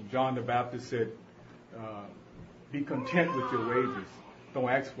 John the Baptist said, be content with your wages. Don't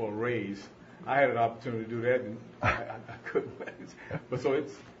ask for a raise. I had an opportunity to do that, and I couldn't. But so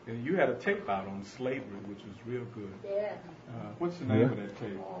and you had a tape out on slavery, which was real good. Yeah. What's the name of that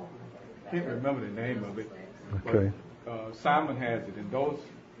tape? Can't remember the name of it. Okay. But Simon has it, and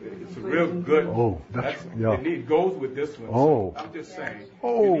it's a real good. Oh, it goes with this one. Oh. So I'm just saying,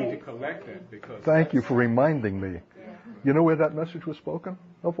 Oh. you need to collect that because. Thank you for reminding me. You know where that message was spoken,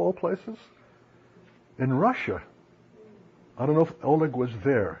 of all places? In Russia. I don't know if Oleg was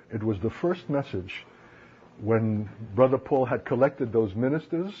there. It was the first message when Brother Paul had collected those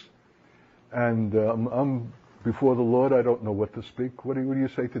ministers, and I'm before the Lord, I don't know what to speak. What do you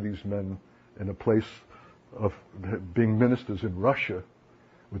say to these men in a place of being ministers in Russia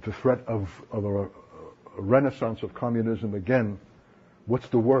with the threat of a renaissance of communism again? What's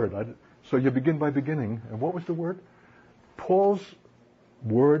the word? So you begin by beginning. And what was the word? Paul's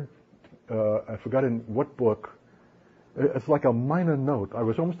word, I forgot in what book, It's like a minor note. I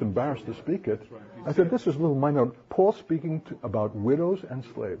was almost embarrassed to speak it. That's right. I said, this is a little minor note. Paul speaking about widows and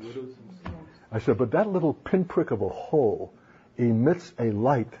slaves. I said, but that little pinprick of a hole emits a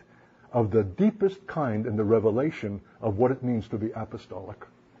light of the deepest kind in the revelation of what it means to be apostolic.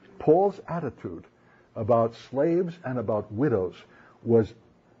 Paul's attitude about slaves and about widows was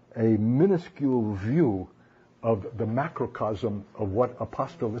a minuscule view of the macrocosm of what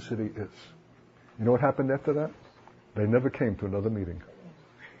apostolicity is. You know what happened after that? They never came to another meeting.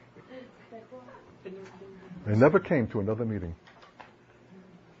 They never came to another meeting.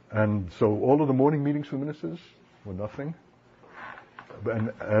 And so all of the morning meetings for ministers were nothing.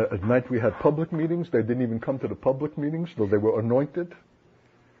 And at night we had public meetings. They didn't even come to the public meetings, though they were anointed,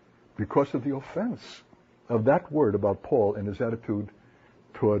 because of the offense of that word about Paul and his attitude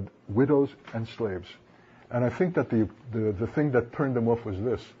toward widows and slaves. And I think that the thing that turned them off was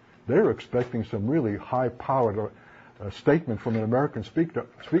this. They were expecting some really high-powered statement from an American speaker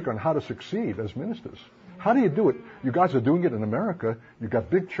on how to succeed as ministers. How do you do it? You guys are doing it in America. You've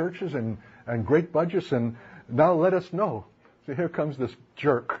got big churches and great budgets, and now let us know. So here comes this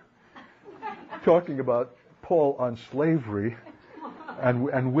jerk talking about Paul on slavery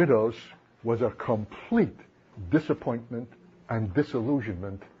and widows was a complete disappointment and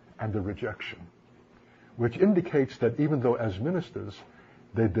disillusionment and a rejection, which indicates that even though as ministers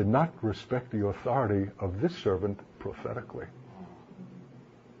they did not respect the authority of this servant prophetically.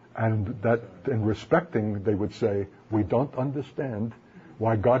 And that in respecting, they would say, we don't understand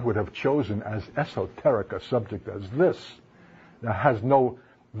why God would have chosen as esoteric a subject as this that has no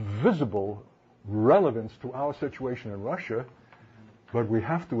visible relevance to our situation in Russia, but we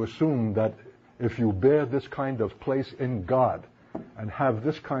have to assume that if you bear this kind of place in God and have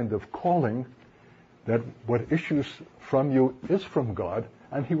this kind of calling, that what issues from you is from God,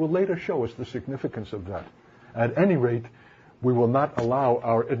 and he will later show us the significance of that. At any rate, we will not allow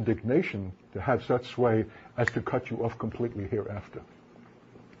our indignation to have such sway as to cut you off completely hereafter.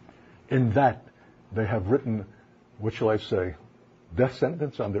 In that, they have written, what shall I say, death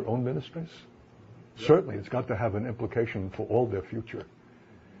sentence on their own ministries? Certainly, it's got to have an implication for all their future.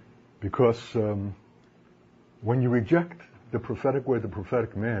 Because when you reject the prophetic word, the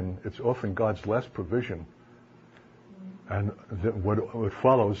prophetic man, it's often God's last provision. And what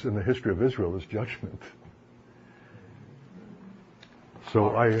follows in the history of Israel is judgment.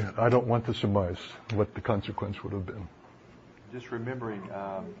 So I don't want to surmise what the consequence would have been. Just remembering,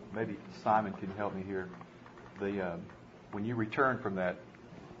 maybe Simon can help me here. When you returned from that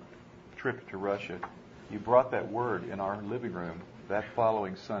trip to Russia, you brought that word in our living room that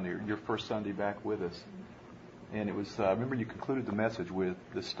following Sunday, your first Sunday back with us. And it was, remember you concluded the message with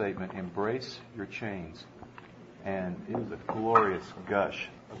the statement, embrace your chains. And it was a glorious gush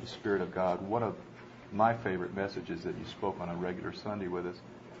of the Spirit of God. One of my favorite messages that you spoke on a regular Sunday with us.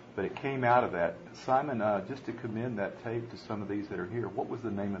 But it came out of that. Simon, just to commend that tape to some of these that are here, what was the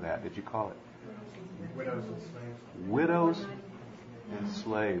name of that? Did you call it? Widows and slaves. Widows and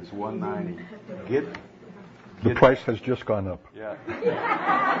Slaves, 190. The price has just gone up. Yeah.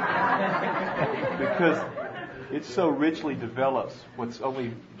 Because it so richly develops what's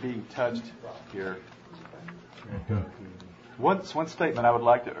only being touched here. One statement I would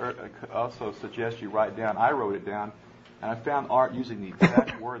like to also suggest you write down. I wrote it down, and I found Art using the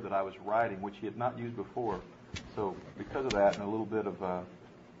exact word that I was writing, which he had not used before. So because of that, and a little bit of,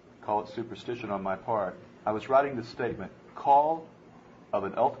 call it superstition on my part, I was writing this statement, call of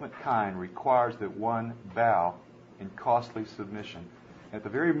an ultimate kind requires that one bow in costly submission. At the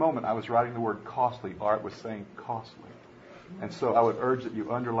very moment I was writing the word costly, Art was saying costly. And so I would urge that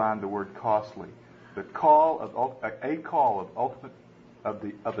you underline the word costly. The call of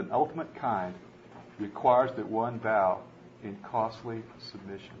an ultimate kind requires that one bow in costly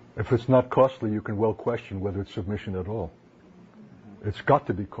submission. If it's not costly, you can well question whether it's submission at all. It's got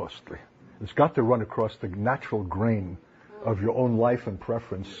to be costly. It's got to run across the natural grain of your own life and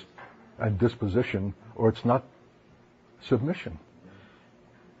preference and disposition, or it's not submission.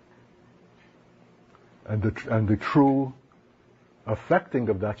 And the true affecting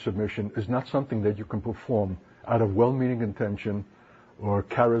of that submission is not something that you can perform out of well-meaning intention or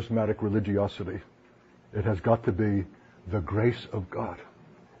charismatic religiosity. It has got to be the grace of God.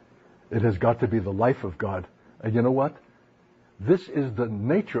 It has got to be the life of God. And you know what? This is the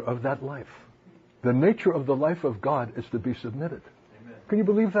nature of that life. The nature of the life of God is to be submitted. Amen. Can you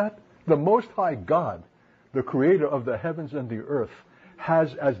believe that? The Most High God, the creator of the heavens and the earth,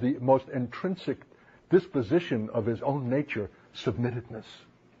 has as the most intrinsic disposition of his own nature submittedness.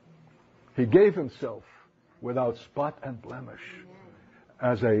 He gave himself without spot and blemish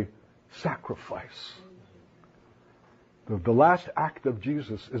as a sacrifice. The last act of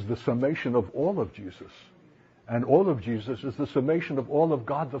Jesus is the summation of all of Jesus. And all of Jesus is the summation of all of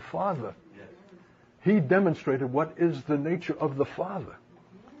God the Father. He demonstrated what is the nature of the Father,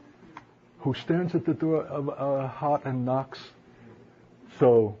 who stands at the door of our heart and knocks.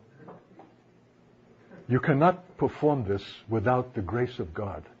 So, you cannot perform this without the grace of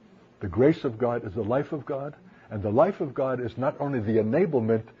God. The grace of God is the life of God, and the life of God is not only the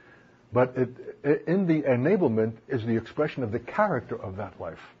enablement, but in the enablement is the expression of the character of that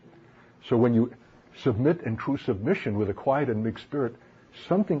life. So when you submit in true submission with a quiet and meek spirit,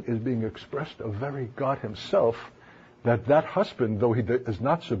 something is being expressed of very God himself, that husband, though he is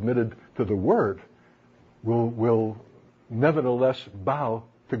not submitted to the word, will nevertheless bow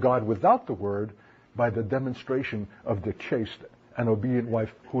to God without the word by the demonstration of the chaste and obedient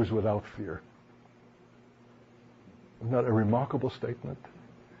wife who is without fear. Isn't that a remarkable statement?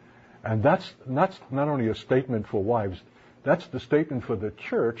 And that's not only a statement for wives, that's the statement for the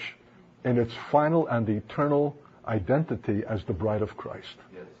church in its final and eternal identity as the bride of Christ.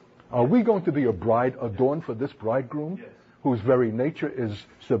 Yes. Are we going to be a bride adorned for this bridegroom, Yes, whose very nature is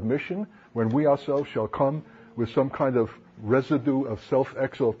submission, when we ourselves shall come with some kind of residue of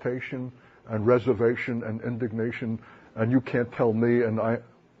self-exaltation and reservation and indignation, and you can't tell me and I...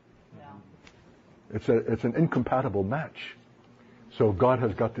 Yeah. It's an incompatible match. So God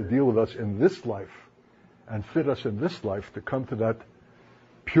has got to deal with us in this life and fit us in this life to come to that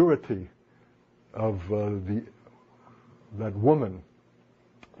purity of that woman,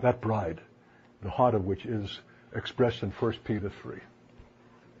 that bride, the heart of which is expressed in 1 Peter 3.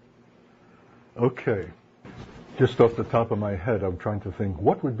 Okay. Just off the top of my head, I'm trying to think,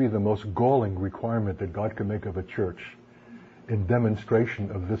 what would be the most galling requirement that God could make of a church in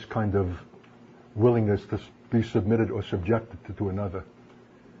demonstration of this kind of willingness to be submitted or subjected to another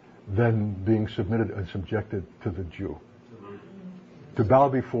than being submitted and subjected to the Jew? To bow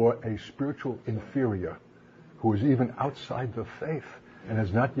before a spiritual inferior who is even outside the faith and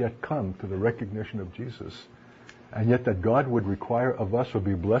has not yet come to the recognition of Jesus. And yet that God would require of us, or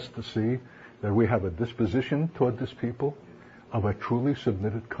be blessed to see, that we have a disposition toward this people of a truly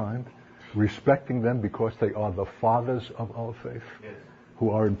submitted kind, respecting them because they are the fathers of our faith, yes, who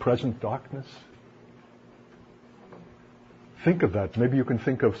are in present darkness. Think of that. Maybe you can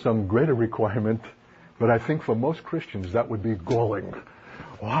think of some greater requirement, but I think for most Christians that would be galling.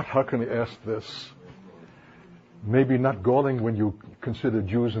 What? How can you ask this? Maybe not galling when you consider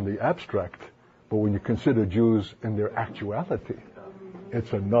Jews in the abstract, but when you consider Jews in their actuality,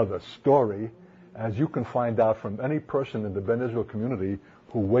 it's another story, as you can find out from any person in the Ben Israel community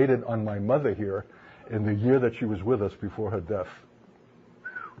who waited on my mother here in the year that she was with us before her death.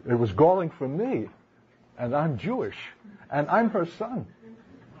 It was galling for me, and I'm Jewish, and I'm her son.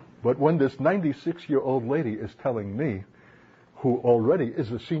 But when this 96-year-old lady is telling me, who already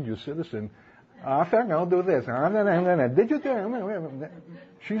is a senior citizen, I'll do this. Did you do?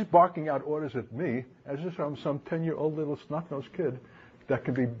 She's barking out orders at me as if I'm some 10-year-old little snot-nosed kid that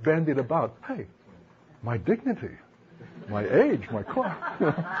can be bandied about. Hey, my dignity, my age, my car.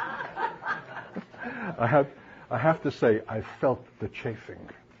 I have to say, I felt the chafing.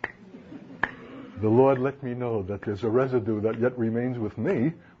 The Lord let me know that there's a residue that yet remains with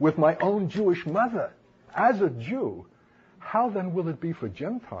me, with my own Jewish mother, as a Jew. How then will it be for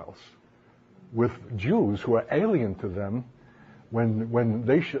Gentiles, with Jews who are alien to them, when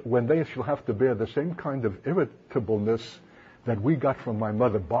they shall have to bear the same kind of irritableness that we got from my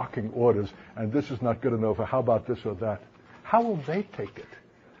mother, barking orders, and this is not good enough, or how about this or that? How will they take it?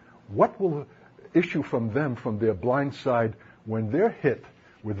 What will issue from them, from their blind side, when they're hit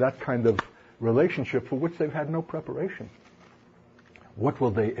with that kind of relationship for which they've had no preparation? What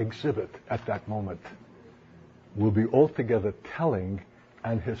will they exhibit at that moment? Will be altogether telling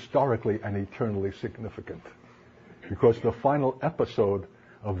and historically and eternally significant. Because the final episode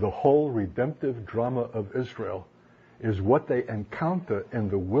of the whole redemptive drama of Israel is what they encounter in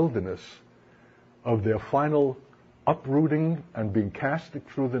the wilderness of their final uprooting and being casted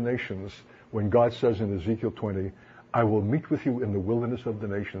through the nations, when God says in Ezekiel 20, I will meet with you in the wilderness of the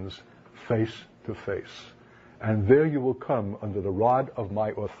nations face to face. And there you will come under the rod of my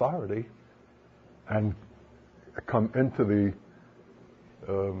authority and come into the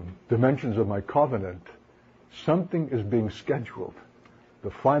dimensions of my covenant. Something is being scheduled.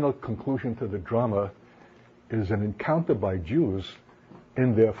 The final conclusion to the drama is an encounter by Jews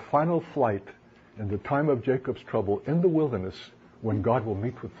in their final flight in the time of Jacob's trouble in the wilderness, when God will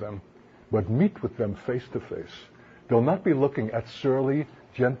meet with them, but meet with them face to face. They'll not be looking at surly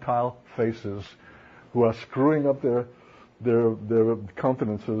Gentile faces who are screwing up their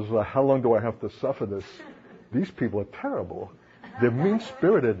countenances. How long do I have to suffer this? these people are terrible. They're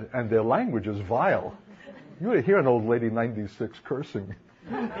mean-spirited and their language is vile. You would hear an old lady 96 cursing.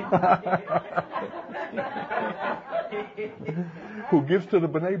 Who gives to the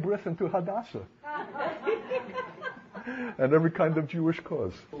B'nai B'rith and to Hadassah. And every kind of Jewish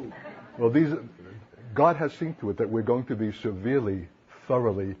cause. Well, God has seen to it that we're going to be severely,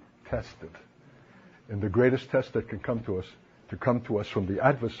 thoroughly tested. And the greatest test that can come to us from the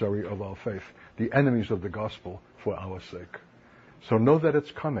adversary of our faith, the enemies of the gospel, for our sake. So know that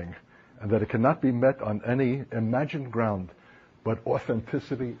it's coming, and that it cannot be met on any imagined ground, but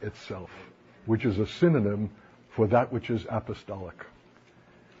authenticity itself, which is a synonym for that which is apostolic.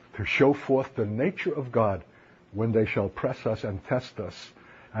 To show forth the nature of God when they shall press us and test us.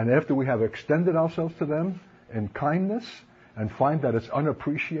 And after we have extended ourselves to them in kindness and find that it's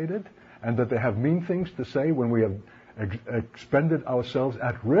unappreciated and that they have mean things to say when we have expended ourselves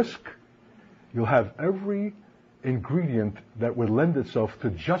at risk, you'll have every ingredient that would lend itself to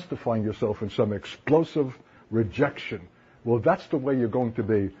justifying yourself in some explosive rejection. Well, that's the way you're going to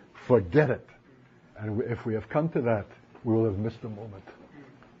be. Forget it. And if we have come to that, we will have missed the moment.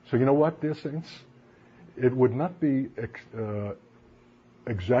 So you know what, dear saints? It would not be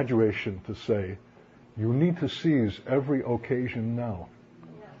exaggeration to say you need to seize every occasion now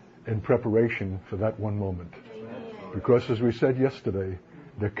in preparation for that one moment. Because as we said yesterday,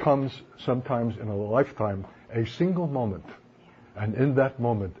 there comes sometimes in a lifetime a single moment, and in that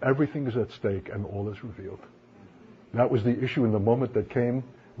moment everything is at stake and all is revealed. That was the issue in the moment that came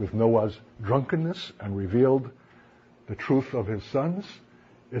with Noah's drunkenness and revealed the truth of his sons.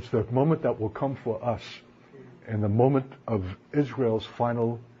 It's the moment that will come for us in the moment of Israel's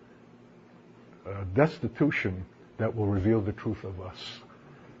final destitution that will reveal the truth of us.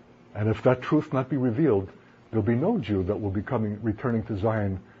 And if that truth not be revealed, there'll be no Jew that will be returning to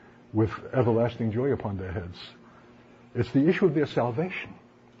Zion with everlasting joy upon their heads. It's the issue of their salvation,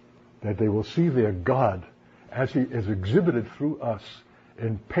 that they will see their God as he is exhibited through us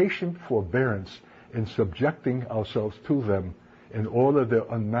in patient forbearance in subjecting ourselves to them in all of their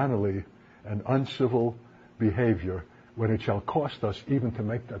unmannerly and uncivil behavior when it shall cost us even to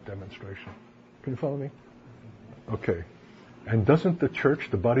make that demonstration. Can you follow me? Okay. And doesn't the church,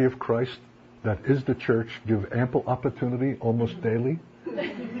 the body of Christ, that is the church, give ample opportunity almost daily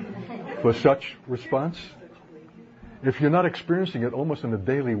for such response? If you're not experiencing it almost in a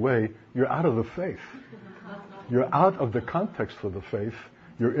daily way, you're out of the faith. You're out of the context for the faith.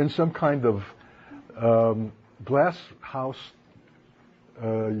 You're in some kind of glass house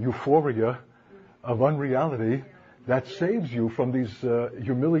euphoria of unreality that saves you from these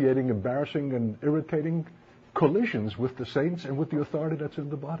humiliating, embarrassing, and irritating collisions with the saints and with the authority that's in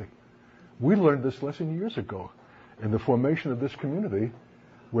the body. We learned this lesson years ago in the formation of this community,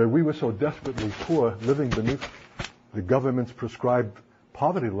 where we were so desperately poor, living beneath the government's prescribed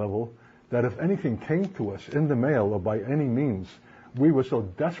poverty level, that if anything came to us in the mail or by any means, we were so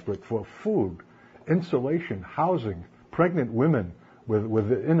desperate for food, insulation, housing, pregnant women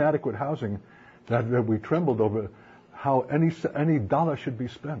with inadequate housing, that we trembled over how any dollar should be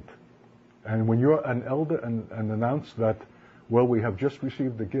spent. And when you're an elder and announce that, well, we have just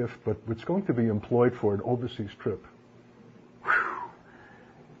received the gift, but it's going to be employed for an overseas trip. Whew.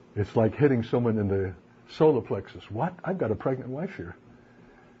 It's like hitting someone in the solar plexus. What? I've got a pregnant wife here.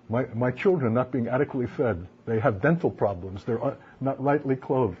 My children are not being adequately fed. They have dental problems. They're not rightly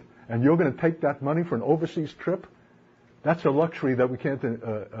clothed. And you're going to take that money for an overseas trip? That's a luxury that we can't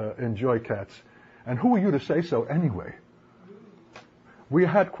enjoy, Katz. And who are you to say so anyway? We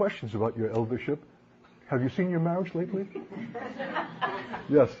had questions about your eldership. Have you seen your marriage lately?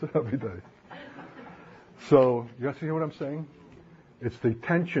 Yes, every day. So, you see what I'm saying? It's the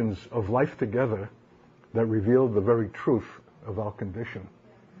tensions of life together that reveal the very truth of our condition.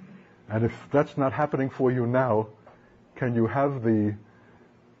 And if that's not happening for you now, can you have the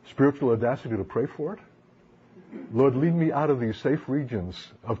spiritual audacity to pray for it? Lord, lead me out of these safe regions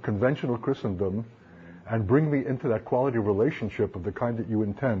of conventional Christendom and bring me into that quality relationship of the kind that you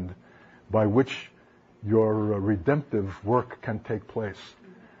intend, by which your redemptive work can take place.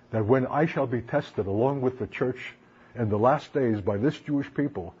 That when I shall be tested along with the church in the last days by this Jewish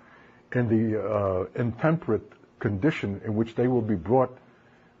people in the intemperate condition in which they will be brought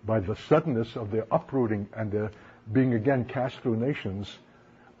by the suddenness of their uprooting and their being again cast through nations,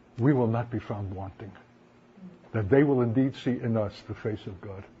 we will not be found wanting. That they will indeed see in us the face of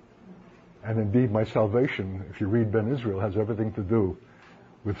God. And indeed my salvation, if you read Ben Israel, has everything to do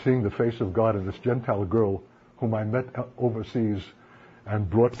with seeing the face of God in this Gentile girl whom I met overseas and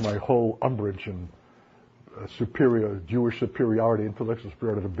brought my whole umbrage and superior Jewish superiority, intellectual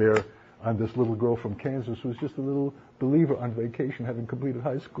superiority to bear on this little girl from Kansas who was just a little believer on vacation, having completed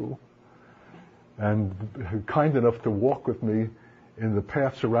high school, and kind enough to walk with me in the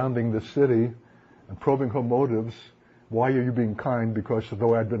path surrounding the city and probing her motives. Why are you being kind? Because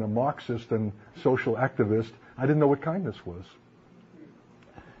though I'd been a Marxist and social activist, I didn't know what kindness was.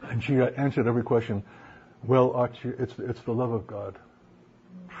 And she answered every question, well, Archie, it's the love of God.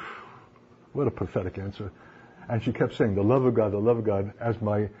 What a pathetic answer. And she kept saying, the love of God, as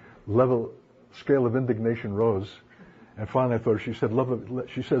my scale of indignation rose. And finally I thought, she says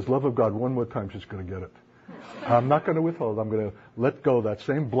love of God one more time, she's going to get it. I'm not going to withhold. I'm going to let go that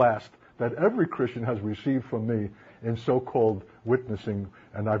same blast that every Christian has received from me in so-called witnessing,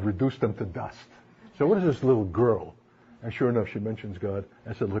 and I've reduced them to dust. So what is this little girl? And sure enough, she mentions God.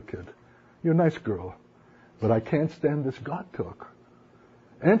 I said, look, kid, you're a nice girl, but I can't stand this God talk.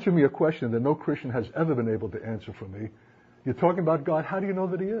 Answer me a question that no Christian has ever been able to answer for me. You're talking about God. How do you know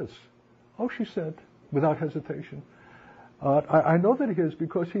that he is? Oh, she said, without hesitation, I know that he is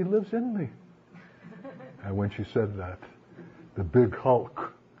because he lives in me. And when she said that, the big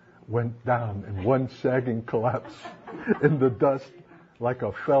Hulk went down in one sagging collapse in the dust like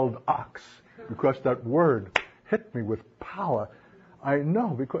a felled ox, because that word hit me with power. I know,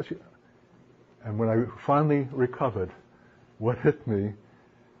 because and when I finally recovered, what hit me,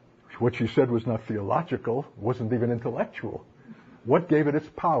 what she said was not theological, wasn't even intellectual. What gave it its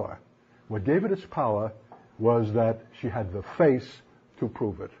power? What gave it its power was that she had the face to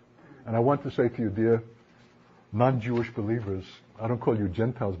prove it. And I want to say to you, dear non-Jewish believers, I don't call you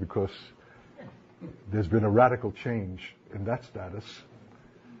Gentiles because there's been a radical change in that status.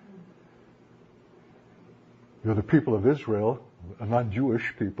 You're the people of Israel, a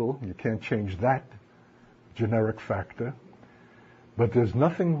non-Jewish people. You can't change that generic factor. But there's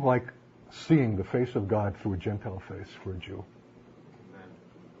nothing like seeing the face of God through a Gentile face for a Jew.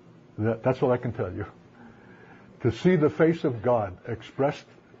 That's all I can tell you. To see the face of God expressed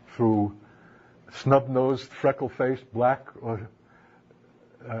through snub-nosed, freckle-faced, black,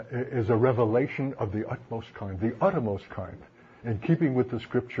 is a revelation of the utmost kind, the uttermost kind, in keeping with the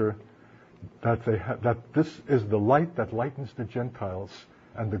scripture that this is the light that lightens the Gentiles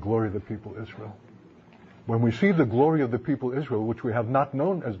and the glory of the people Israel. When we see the glory of the people Israel, which we have not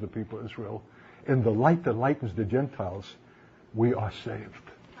known as the people Israel, in the light that lightens the Gentiles, we are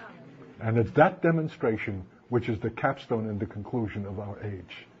saved. And it's that demonstration which is the capstone and the conclusion of our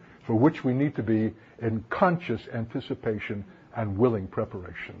age, for which we need to be in conscious anticipation and willing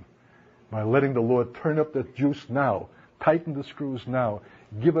preparation. By letting the Lord turn up the juice now, tighten the screws now,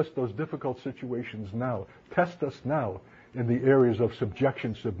 give us those difficult situations now, test us now in the areas of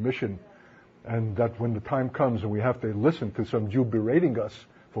subjection, submission, and that when the time comes and we have to listen to some Jew berating us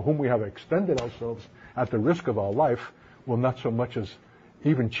for whom we have extended ourselves at the risk of our life, will not so much as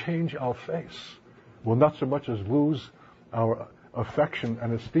even change our face, will not so much as lose our affection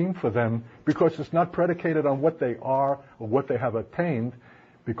and esteem for them, because it's not predicated on what they are or what they have attained,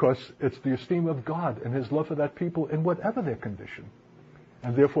 because it's the esteem of God and his love for that people in whatever their condition.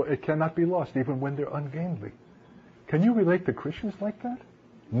 And therefore it cannot be lost even when they're ungainly. Can you relate to Christians like that?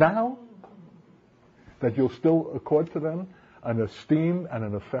 Now? That you'll still accord to them an esteem and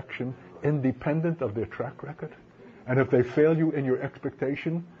an affection independent of their track record? And if they fail you in your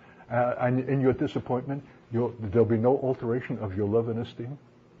expectation and in your disappointment, there'll be no alteration of your love and esteem?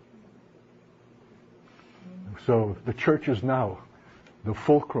 So the church is now the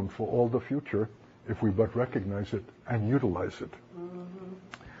fulcrum for all the future, if we but recognize it and utilize it.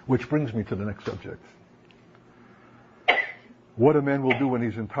 Which brings me to the next subject. What a man will do when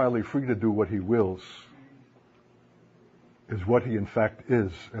he's entirely free to do what he wills is what he in fact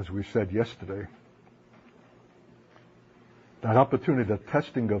is, as we said yesterday. That opportunity, that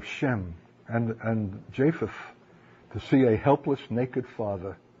testing of Shem and Japheth, to see a helpless, naked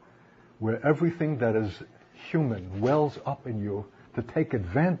father, where everything that is human wells up in you to take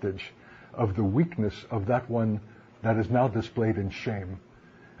advantage of the weakness of that one that is now displayed in shame,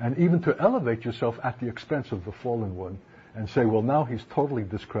 and even to elevate yourself at the expense of the fallen one and say, well, now he's totally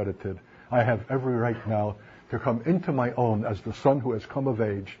discredited. I have every right now to come into my own as the son who has come of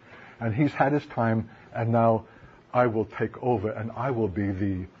age, and he's had his time, and now I will take over, and I will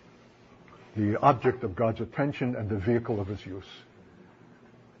be the object of God's attention and the vehicle of his use.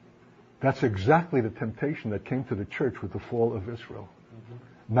 That's exactly the temptation that came to the church with the fall of Israel.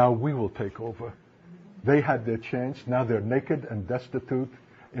 Now we will take over. They had their chance. Now they're naked and destitute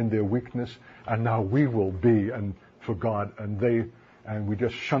in their weakness, and now we will be and for God, and we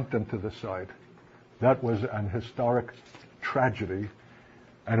just shunt them to the side. That was an historic tragedy,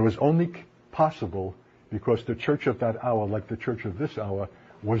 and it was only possible because the church of that hour, like the church of this hour,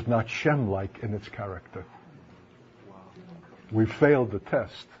 was not Shem-like in its character. We failed the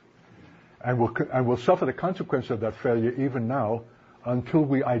test. And we'll suffer the consequence of that failure even now until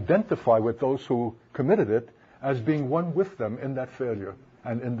we identify with those who committed it as being one with them in that failure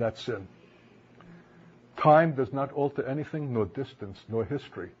and in that sin. Time does not alter anything, nor distance, nor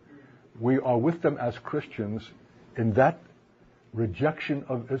history. We are with them as Christians in that rejection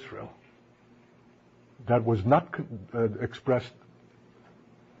of Israel that was not expressed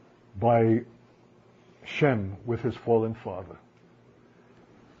by Shem with his fallen father.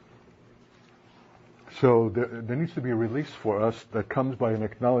 So there needs to be a release for us that comes by an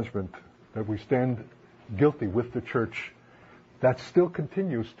acknowledgement that we stand guilty with the church that still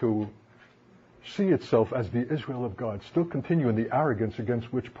continues to see itself as the Israel of God, still continue in the arrogance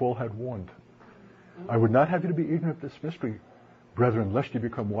against which Paul had warned. I would not have you to be ignorant of this mystery, brethren, lest you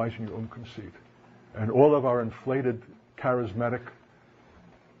become wise in your own conceit. And all of our inflated, charismatic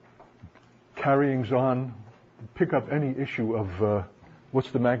carryings on, pick up any issue of, what's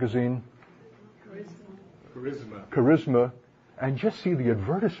the magazine? Charisma, and just see the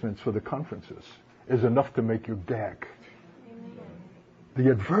advertisements for the conferences is enough to make you gag. The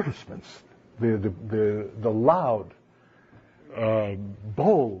advertisements, the loud,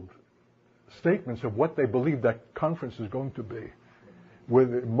 bold statements of what they believe that conference is going to be,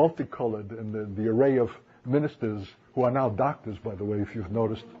 with multicolored and the array of ministers who are now doctors, by the way, if you've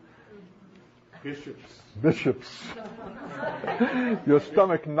noticed. Bishops. Your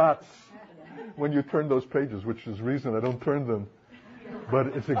stomach knots when you turn those pages, which is the reason I don't turn them. But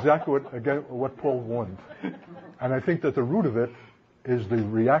it's exactly what Paul warned. And I think that the root of it is the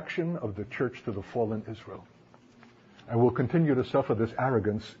reaction of the church to the fallen Israel. And we'll continue to suffer this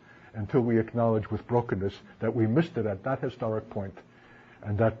arrogance until we acknowledge with brokenness that we missed it at that historic point,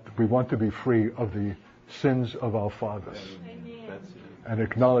 and that we want to be free of the sins of our fathers. And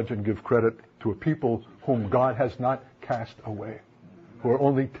acknowledge and give credit to a people whom God has not cast away, who are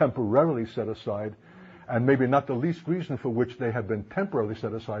only temporarily set aside, and maybe not the least reason for which they have been temporarily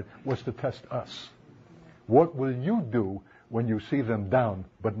set aside was to test us. What will you do when you see them down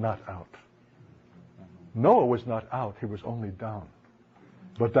but not out? Noah was not out, he was only down.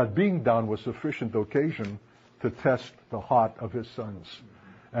 But that being down was sufficient occasion to test the heart of his sons.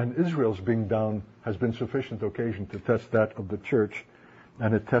 And Israel's being down has been sufficient occasion to test that of the church,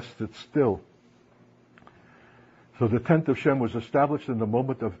 and it tests it still. So the tent of Shem was established in the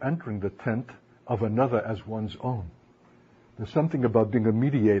moment of entering the tent of another as one's own. There's something about being a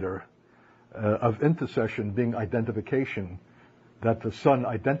mediator, of intercession, being identification, that the son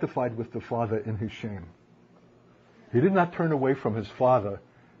identified with the father in his shame. He did not turn away from his father,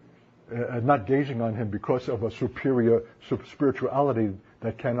 not gazing on him because of a superior spirituality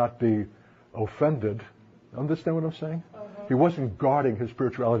that cannot be offended. Understand what I'm saying? He wasn't guarding his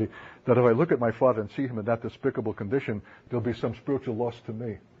spirituality, that if I look at my father and see him in that despicable condition, there'll be some spiritual loss to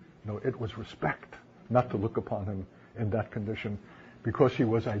me. No, it was respect not to look upon him in that condition, because he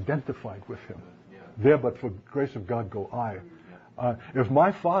was identified with him. There, but for grace of God go I. If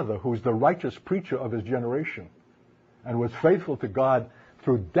my father, who's the righteous preacher of his generation, and was faithful to God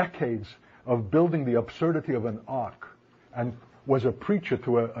through decades of building the absurdity of an ark, and was a preacher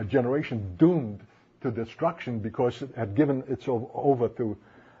to a generation doomed to destruction because it had given itself over to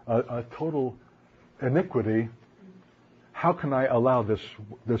a total iniquity, how can I allow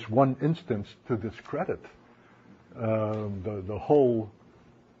this one instance to discredit the whole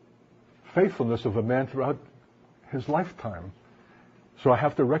faithfulness of a man throughout his lifetime? So I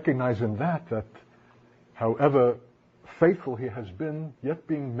have to recognize in that however faithful he has been, yet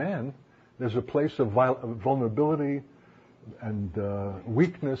being man, there's a place of vulnerability and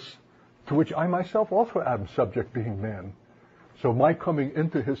weakness to which I myself also am subject, being man. So my coming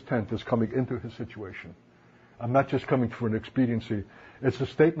into his tent is coming into his situation. I'm not just coming for an expediency. It's a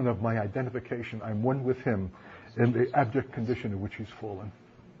statement of my identification. I'm one with him in the abject condition in which he's fallen.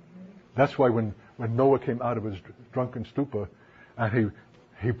 That's why when Noah came out of his drunken stupor and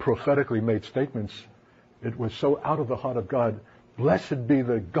he prophetically made statements, it was so out of the heart of God, blessed be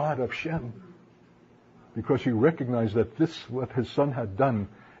the God of Shem, because he recognized that what his son had done,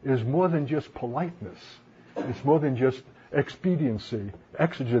 is more than just politeness. It's more than just expediency,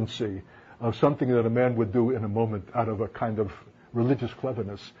 exigency of something that a man would do in a moment out of a kind of religious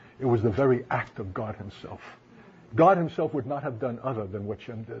cleverness. It was the very act of God himself. God himself would not have done other than what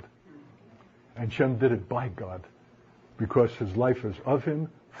Shem did. And Shem did it by God, because his life is of him,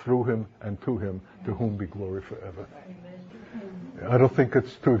 through him, and to him, to whom be glory forever. I don't think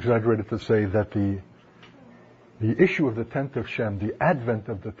it's too exaggerated to say that the issue of the tent of Shem, the advent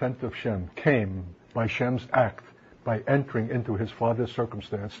of the tent of Shem, came by Shem's act by entering into his father's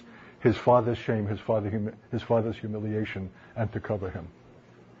circumstance, his father's shame, his father's humiliation, and to cover him.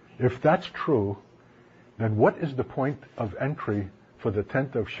 If that's true, then what is the point of entry for the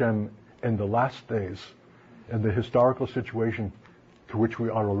tent of Shem in the last days, in the historical situation to which we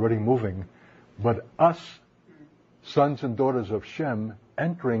are already moving, but us, sons and daughters of Shem,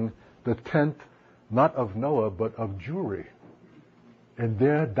 entering the tent not of Noah, but of Jewry, in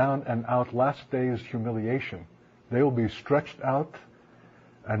their down and out last days humiliation? They will be stretched out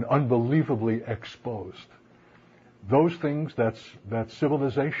and unbelievably exposed. Those things that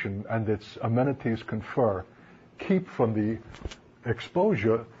civilization and its amenities confer keep from the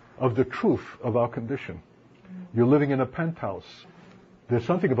exposure of the truth of our condition. You're living in a penthouse. There's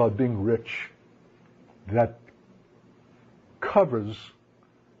something about being rich that covers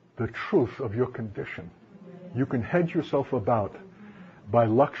the truth of your condition. You can hedge yourself about by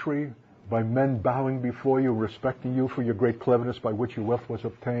luxury, by men bowing before you, respecting you for your great cleverness by which your wealth was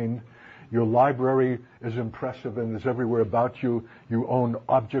obtained. Your library is impressive and is everywhere about you. You own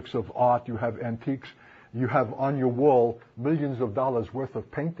objects of art. You have antiques. You have on your wall millions of dollars worth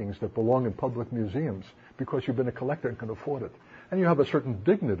of paintings that belong in public museums because you've been a collector and can afford it. And you have a certain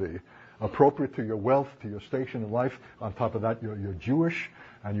dignity appropriate to your wealth, to your station in life. On top of that, you're Jewish,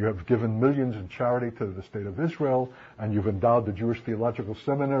 and you have given millions in charity to the state of Israel, and you've endowed the Jewish Theological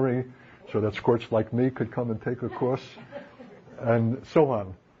Seminary so that squirts like me could come and take a course, and so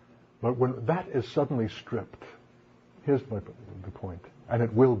on. But when that is suddenly stripped, here's the point, and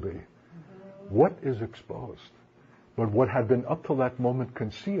it will be. What is exposed? But what had been up till that moment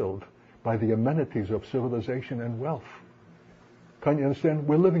concealed by the amenities of civilization and wealth. Can you understand?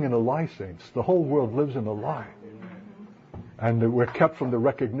 We're living in a lie, saints. The whole world lives in a lie. And we're kept from the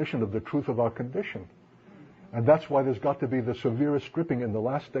recognition of the truth of our condition. And that's why there's got to be the severest stripping in the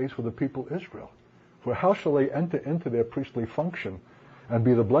last days for the people Israel. For how shall they enter into their priestly function and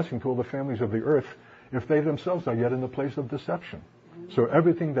be the blessing to all the families of the earth if they themselves are yet in the place of deception? So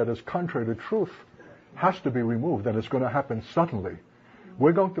everything that is contrary to truth has to be removed, and it's going to happen suddenly.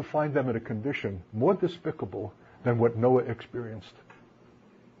 We're going to find them in a condition more despicable than what Noah experienced.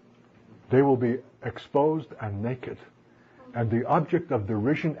 They will be exposed and naked, and the object of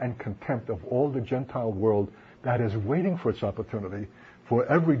derision and contempt of all the Gentile world that is waiting for its opportunity, for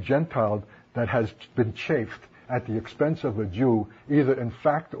every Gentile that has been chafed at the expense of a Jew, either in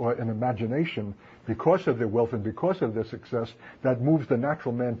fact or in imagination, because of their wealth and because of their success, that moves the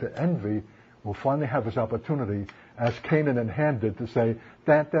natural man to envy, will finally have his opportunity, as Canaan and Ham did, to say,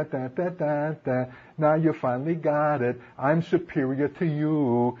 da, da, da, da, da, da, now you finally got it. I'm superior to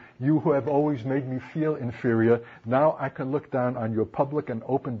you. You who have always made me feel inferior. Now I can look down on your public and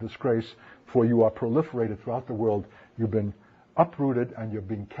open disgrace, for you are proliferated throughout the world. You've been uprooted and you're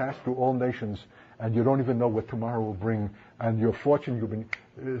being cast to all nations, and you don't even know what tomorrow will bring. And your fortune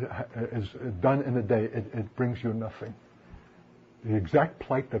is done in a day. It brings you nothing. The exact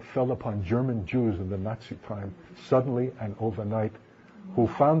plight that fell upon German Jews in the Nazi time, suddenly and overnight, who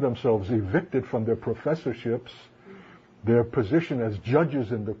found themselves evicted from their professorships, their position as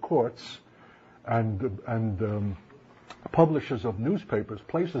judges in the courts, and publishers of newspapers,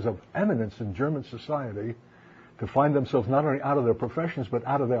 places of eminence in German society, to find themselves not only out of their professions, but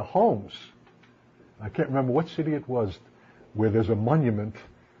out of their homes. I can't remember what city it was where there's a monument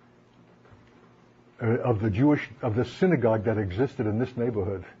of the synagogue that existed in this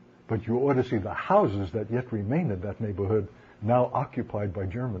neighborhood, but you ought to see the houses that yet remain in that neighborhood, now occupied by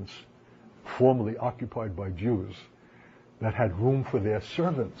Germans, formerly occupied by Jews, that had room for their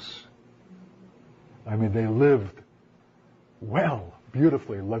servants. I mean, they lived well,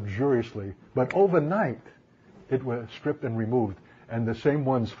 beautifully, luxuriously, but overnight it was stripped and removed, and the same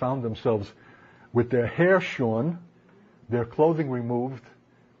ones found themselves with their hair shorn, their clothing removed,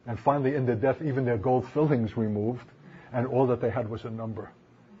 and finally, in their death, even their gold fillings removed, and all that they had was a number.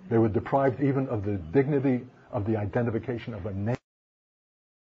 They were deprived even of the dignity of the identification of a name. In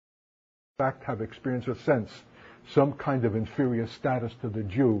fact, have experienced a sense, some kind of inferior status to the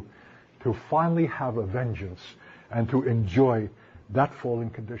Jew, to finally have a vengeance and to enjoy that fallen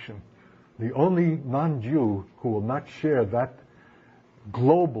condition. The only non-Jew who will not share that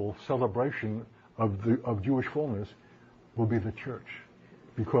global celebration of Jewish fullness will be the church.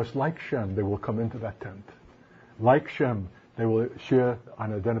 Because like Shem, they will come into that tent. Like Shem, they will share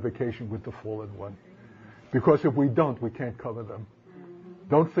an identification with the fallen one. Because if we don't, we can't cover them.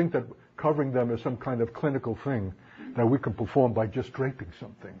 Don't think that covering them is some kind of clinical thing that we can perform by just draping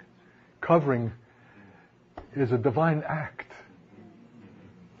something. Covering is a divine act.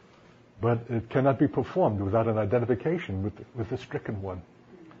 But it cannot be performed without an identification with the stricken one.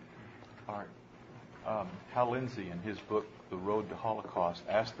 All right. Hal Lindsey, in his book, The Road to Holocaust,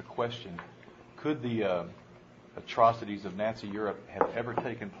 asked the question, could the atrocities of Nazi Europe have ever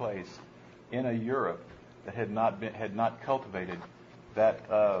taken place in a Europe that had not cultivated that,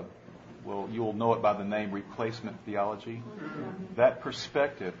 well, you'll know it by the name replacement theology? That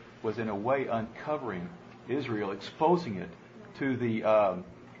perspective was in a way uncovering Israel, exposing it to the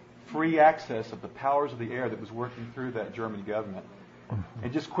free access of the powers of the air that was working through that German government.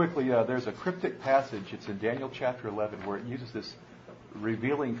 And just quickly, there's a cryptic passage. It's in Daniel chapter 11 where it uses this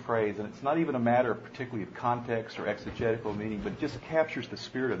revealing phrase, and it's not even a matter of particularly of context or exegetical meaning, but it just captures the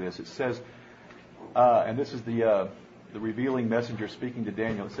spirit of this. It says, and this is the revealing messenger speaking to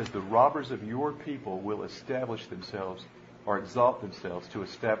Daniel. It says, the robbers of your people will establish themselves or exalt themselves to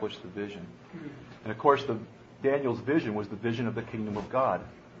establish the vision. And of course, Daniel's vision was the vision of the kingdom of God,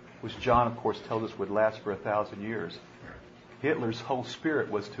 which John, of course, tells us would last for 1,000 years. Hitler's whole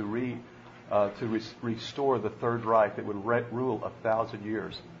spirit was to restore the Third Reich that would rule 1,000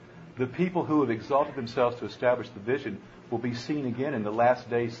 years. The people who have exalted themselves to establish the vision will be seen again in the last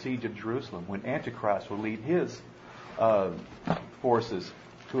days siege of Jerusalem, when Antichrist will lead his forces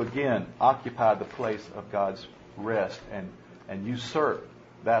to again occupy the place of God's rest and usurp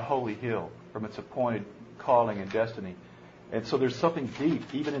that holy hill from its appointed calling and destiny. And so there's something deep,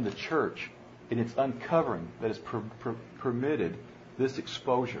 even in the church, in its uncovering that has permitted this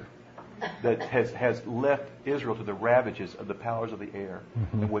exposure that has left Israel to the ravages of the powers of the air,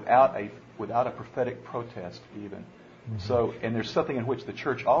 and without a prophetic protest even. So, and there's something in which the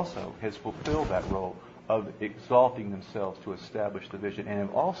church also has fulfilled that role of exalting themselves to establish the vision, and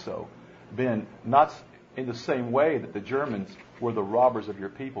have also been not in the same way that the Germans were the robbers of your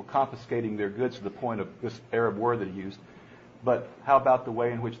people, confiscating their goods to the point of this Arab word that he used. But how about the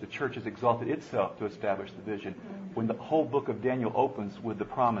way in which the church has exalted itself to establish the vision, when the whole book of Daniel opens with the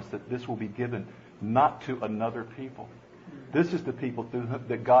promise that this will be given not to another people. This is the people through whom,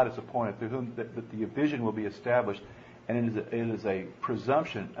 that God has appointed, through whom that the vision will be established, and it is a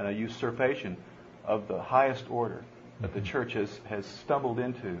presumption and a usurpation of the highest order that the church has stumbled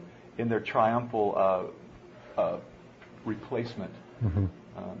into in their triumphal replacement.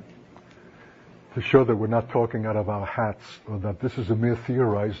 To show that we're not talking out of our hats, or that this is a mere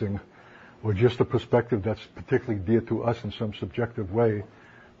theorizing, or just a perspective that's particularly dear to us in some subjective way,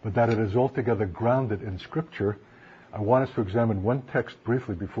 but that it is altogether grounded in Scripture, I want us to examine one text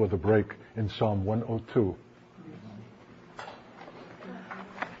briefly before the break in Psalm 102.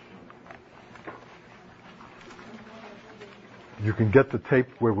 You can get the tape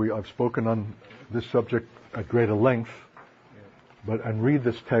where I've spoken on this subject at greater length, and read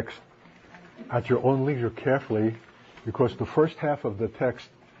this text at your own leisure carefully, because the first half of the text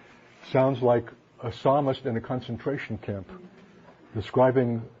sounds like a psalmist in a concentration camp,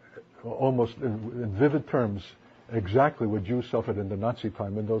 describing almost in vivid terms exactly what Jews suffered in the Nazi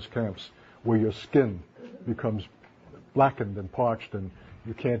time in those camps, where your skin becomes blackened and parched and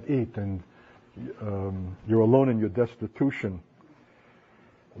you can't eat, and you're alone in your destitution,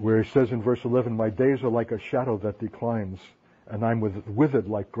 where he says in verse 11, my days are like a shadow that declines, and I'm withered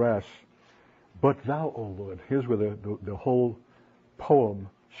like grass. But thou, O Lord, here's where the whole poem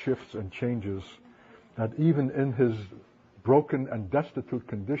shifts and changes, that even in his broken and destitute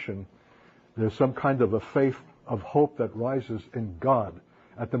condition, there's some kind of a faith of hope that rises in God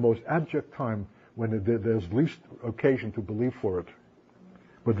at the most abject time when there's least occasion to believe for it.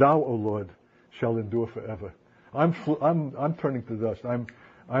 But thou, O Lord, shall endure forever. I'm turning to dust.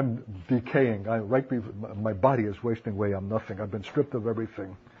 I'm decaying. My body is wasting away. I'm nothing. I've been stripped of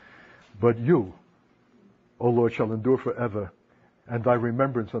everything. But you, O Lord, shall endure forever, and thy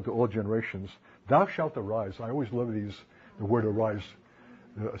remembrance unto all generations. Thou shalt arise. I always love the word arise,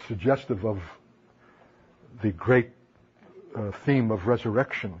 suggestive of the great theme of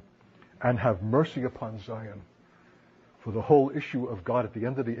resurrection, and have mercy upon Zion. For the whole issue of God at the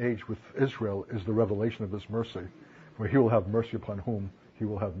end of the age with Israel is the revelation of his mercy, where he will have mercy upon whom he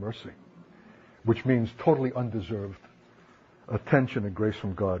will have mercy, which means totally undeserved attention and grace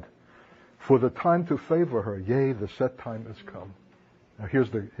from God. For the time to favor her, yea, the set time is come. Now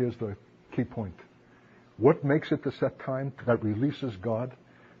here's the key point. What makes it the set time that releases God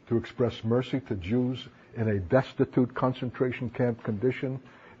to express mercy to Jews in a destitute concentration camp condition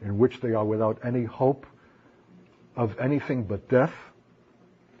in which they are without any hope of anything but death?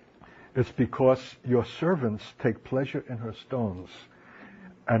 It's because your servants take pleasure in her stones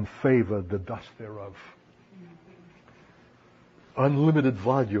and favor the dust thereof. Unlimited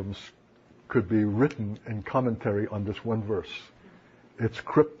volumes could be written in commentary on this one verse. It's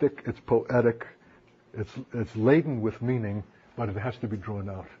cryptic, it's poetic, it's laden with meaning, but it has to be drawn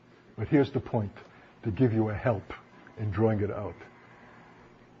out. But here's the point. to give you a help in drawing it out.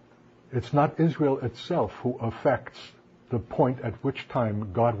 It's not Israel itself who affects the point at which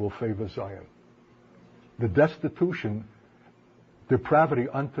time God will favor Zion. The destitution, depravity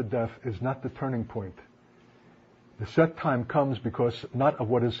unto death, is not the turning point. The set time comes because not of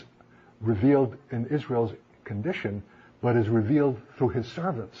what is revealed in Israel's condition, but is revealed through his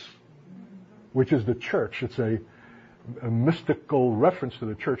servants, which is the church. It's a mystical reference to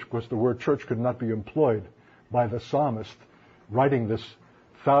the church, because the word church could not be employed by the psalmist writing this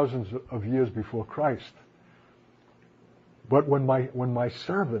thousands of years before Christ. But when my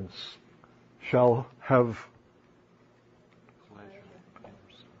servants shall have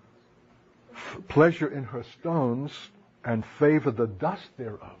pleasure in her stones and favor the dust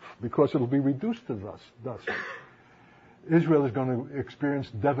thereof, because it'll be reduced to dust. Israel is going to experience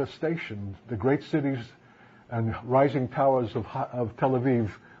devastation. The great cities and rising towers of Tel Aviv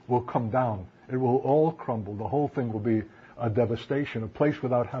will come down. It will all crumble. The whole thing will be a devastation, a place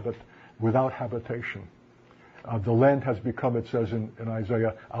without habitation. The land has become, it says in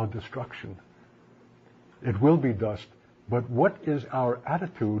Isaiah, our destruction. It will be dust. But what is our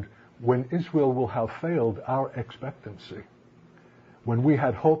attitude when Israel will have failed our expectancy? When we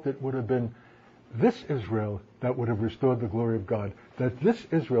had hoped it would have been this Israel that would have restored the glory of God, that this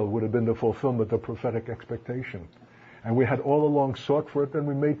Israel would have been the fulfillment of prophetic expectation. And we had all along sought for it, and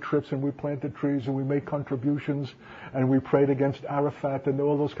we made trips, and we planted trees, and we made contributions, and we prayed against Arafat, and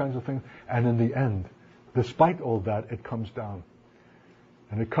all those kinds of things. And in the end, despite all that, it comes down.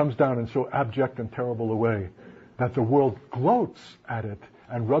 And it comes down in so abject and terrible a way that the world gloats at it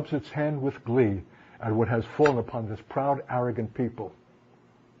and rubs its hand with glee at what has fallen upon this proud, arrogant people.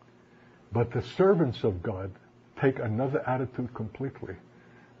 But the servants of God take another attitude completely.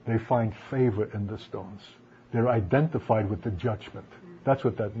 They find favor in the stones. They're identified with the judgment. That's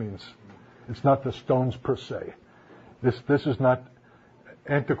what that means. It's not the stones per se. This is not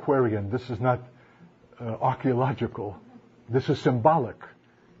antiquarian. This is not archaeological. This is symbolic.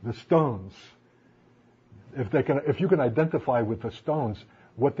 The stones. If you can identify with the stones,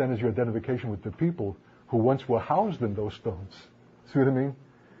 what then is your identification with the people who once were housed in those stones? See what I mean?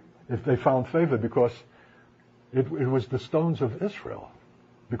 If they found favor, because it was the stones of Israel,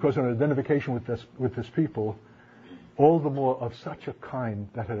 because of an identification with this people, all the more of such a kind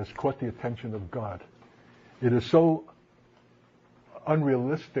that it has caught the attention of God. It is so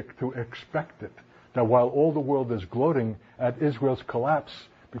unrealistic to expect it, that while all the world is gloating at Israel's collapse,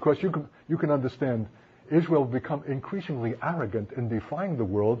 because you can understand, Israel will become increasingly arrogant in defying the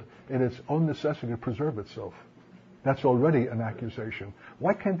world in its own necessity to preserve itself. That's already an accusation.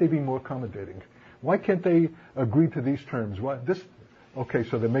 Why can't they be more accommodating? Why can't they agree to these terms? Okay,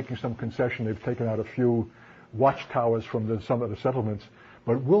 so they're making some concession. They've taken out a few watchtowers from some of the settlements.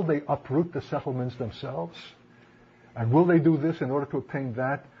 But will they uproot the settlements themselves? And will they do this in order to obtain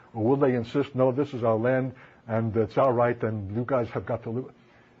that? Or will they insist, no, this is our land, and it's our right, and you guys have got to live?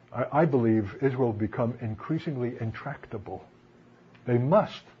 I believe Israel will become increasingly intractable. They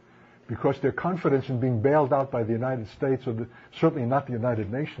must, because their confidence in being bailed out by the United States, or certainly not the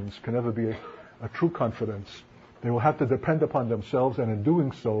United Nations, can never be a true confidence. They will have to depend upon themselves, and in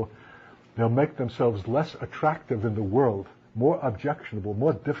doing so, they'll make themselves less attractive in the world, more objectionable,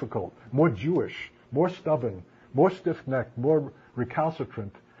 more difficult, more Jewish, more stubborn, more stiff-necked, more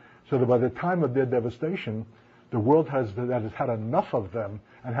recalcitrant, so that by the time of their devastation, the world has had enough of them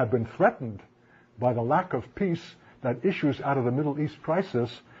and have been threatened by the lack of peace that issues out of the Middle East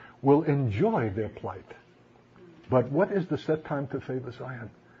crisis will enjoy their plight. But what is the set time to favor Zion?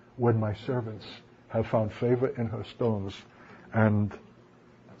 When my servants have found favor in her stones and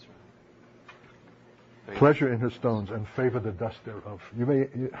pleasure in her stones and favor the dust thereof. You may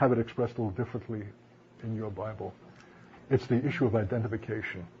have it expressed a little differently in your Bible. It's the issue of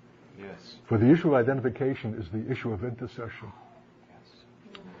identification. Yes. For the issue of identification is the issue of intercession.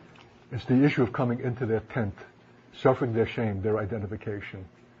 Yes. It's the issue of coming into their tent, suffering their shame, their identification.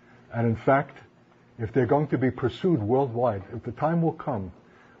 And in fact, if they're going to be pursued worldwide, if the time will come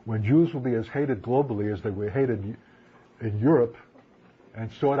when Jews will be as hated globally as they were hated in Europe and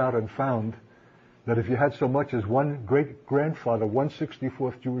sought out and found, that if you had so much as one great-grandfather,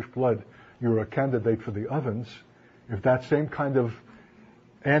 1/64th Jewish blood, you were a candidate for the ovens, if that same kind of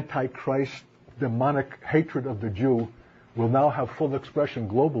antichrist, demonic hatred of the Jew will now have full expression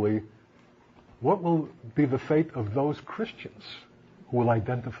globally, what will be the fate of those Christians who will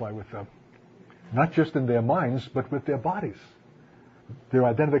identify with them? Not just in their minds, but with their bodies. Their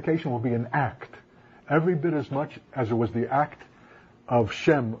identification will be an act, every bit as much as it was the act of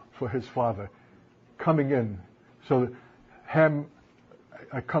Shem for his father, coming in. So Ham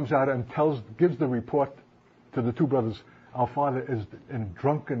comes out and gives the report to the two brothers, our father is in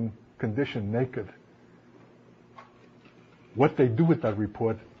drunken condition, naked. What they do with that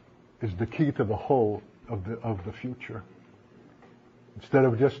report is the key to the whole of the future. Instead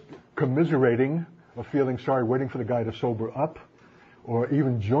of just commiserating or feeling sorry, waiting for the guy to sober up, or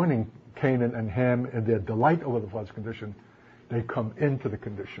even joining Canaan and Ham in their delight over the father's condition, they come into the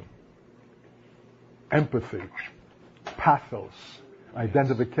condition. Empathy, pathos,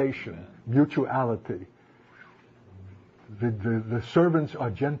 identification, mutuality. The servants are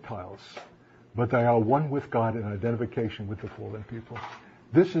Gentiles, but they are one with God in identification with the fallen people.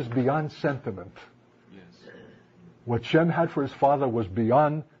 This is beyond sentiment. Yes. What Shem had for his father was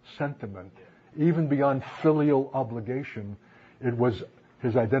beyond sentiment, even beyond filial obligation. It was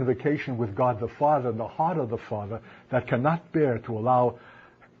his identification with God the Father and the heart of the Father that cannot bear to allow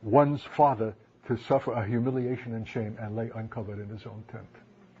one's father to suffer a humiliation and shame and lay uncovered in his own tent.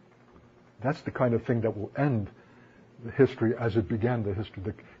 That's the kind of thing that will end the history as it began the history.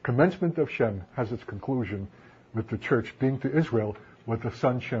 The commencement of Shem has its conclusion with the church being to Israel what the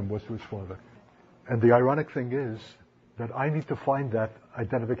son Shem was to his father. And the ironic thing is that I need to find that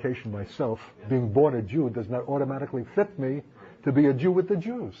identification myself. Being born a Jew does not automatically fit me to be a Jew with the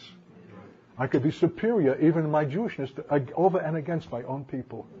Jews. I could be superior even in my Jewishness over and against my own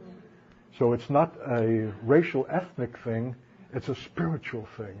people. So it's not a racial, ethnic thing, it's a spiritual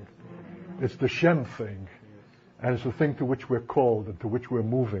thing. It's the Shem thing. And it's the thing to which we're called and to which we're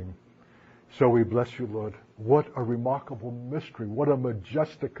moving. So we bless you, Lord. What a remarkable mystery. What a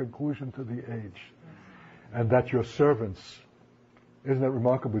majestic conclusion to the age. And that your servants, isn't that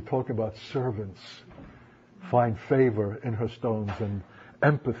remarkable? We're talking about servants. Find favor in her stones and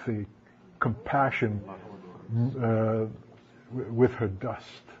empathy, compassion with her dust.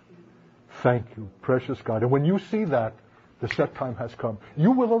 Thank you, precious God. And when you see that, the set time has come.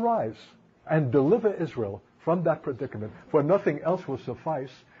 You will arise and deliver Israel from that predicament, for nothing else will suffice,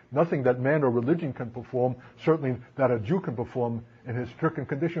 nothing that man or religion can perform, certainly that a Jew can perform in his stricken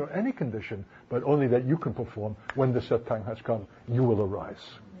condition or any condition, but only that you can perform when the set time has come. You will arise.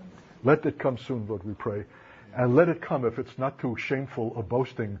 Let it come soon, Lord, we pray. And let it come, if it's not too shameful or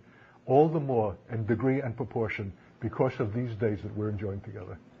boasting, all the more in degree and proportion because of these days that we're enjoying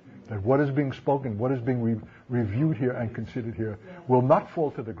together. That what is being spoken, what is being reviewed here and considered here will not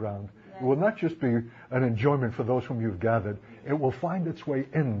fall to the ground. It will not just be an enjoyment for those whom you've gathered. It will find its way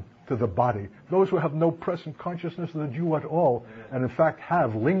into the body. Those who have no present consciousness of the Jew at all, and in fact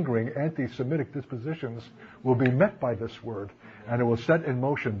have lingering anti-Semitic dispositions, will be met by this word. And it will set in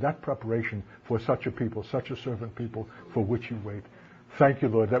motion that preparation for such a people, such a servant people for which you wait. Thank you,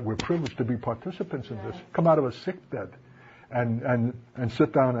 Lord, that we're privileged to be participants in this. Come out of a sick bed and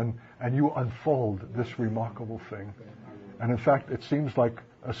sit down and you unfold this remarkable thing. And in fact, it seems like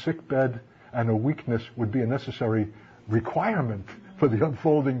a sick bed and a weakness would be a necessary requirement for the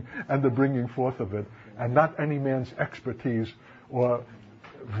unfolding and the bringing forth of it, and not any man's expertise or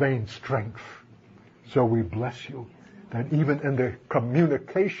vain strength. So we bless you that even in the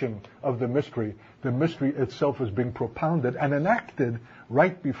communication of the mystery itself is being propounded and enacted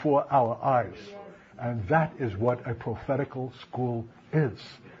right before our eyes. And that is what a prophetical school is.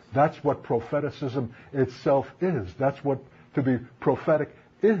 That's what propheticism itself is. That's what to be prophetic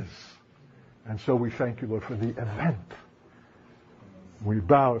is. And so we thank you, Lord, for the event. We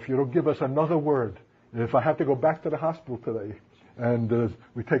bow. If you don't give us another word, if I have to go back to the hospital today and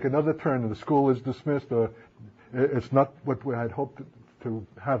we take another turn and the school is dismissed, or it's not what we had hoped to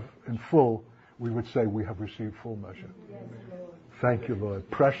have in full, we would say we have received full measure. Yes, thank you, Lord.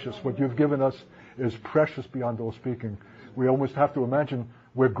 Precious. What you've given us is precious beyond all speaking. We almost have to imagine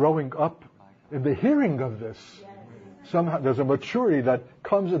we're growing up in the hearing of this. Somehow there's a maturity that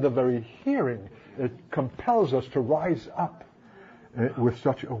comes in the very hearing. It compels us to rise up with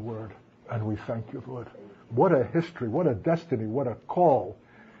such a word. And we thank you, Lord. What a history, what a destiny, what a call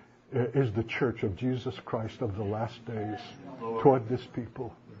is the church of Jesus Christ of the last days toward this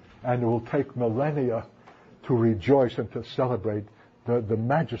people. And it will take millennia to rejoice and to celebrate the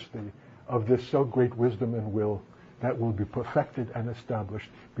majesty of this so great wisdom and will that will be perfected and established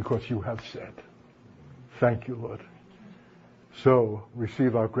because you have said. Thank you, Lord. So,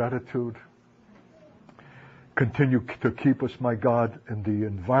 receive our gratitude. Continue to keep us, my God, in the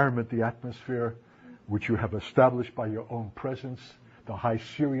environment, the atmosphere, which you have established by your own presence, the high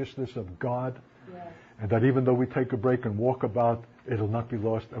seriousness of God, and that even though we take a break and walk about, it'll not be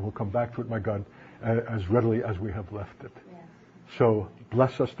lost, and we'll come back to it, my God, as readily as we have left it. So,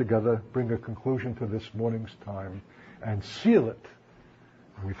 bless us together, bring a conclusion to this morning's time, and seal it.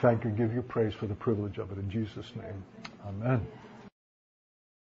 And we thank and give you praise for the privilege of it in Jesus' name. Amen.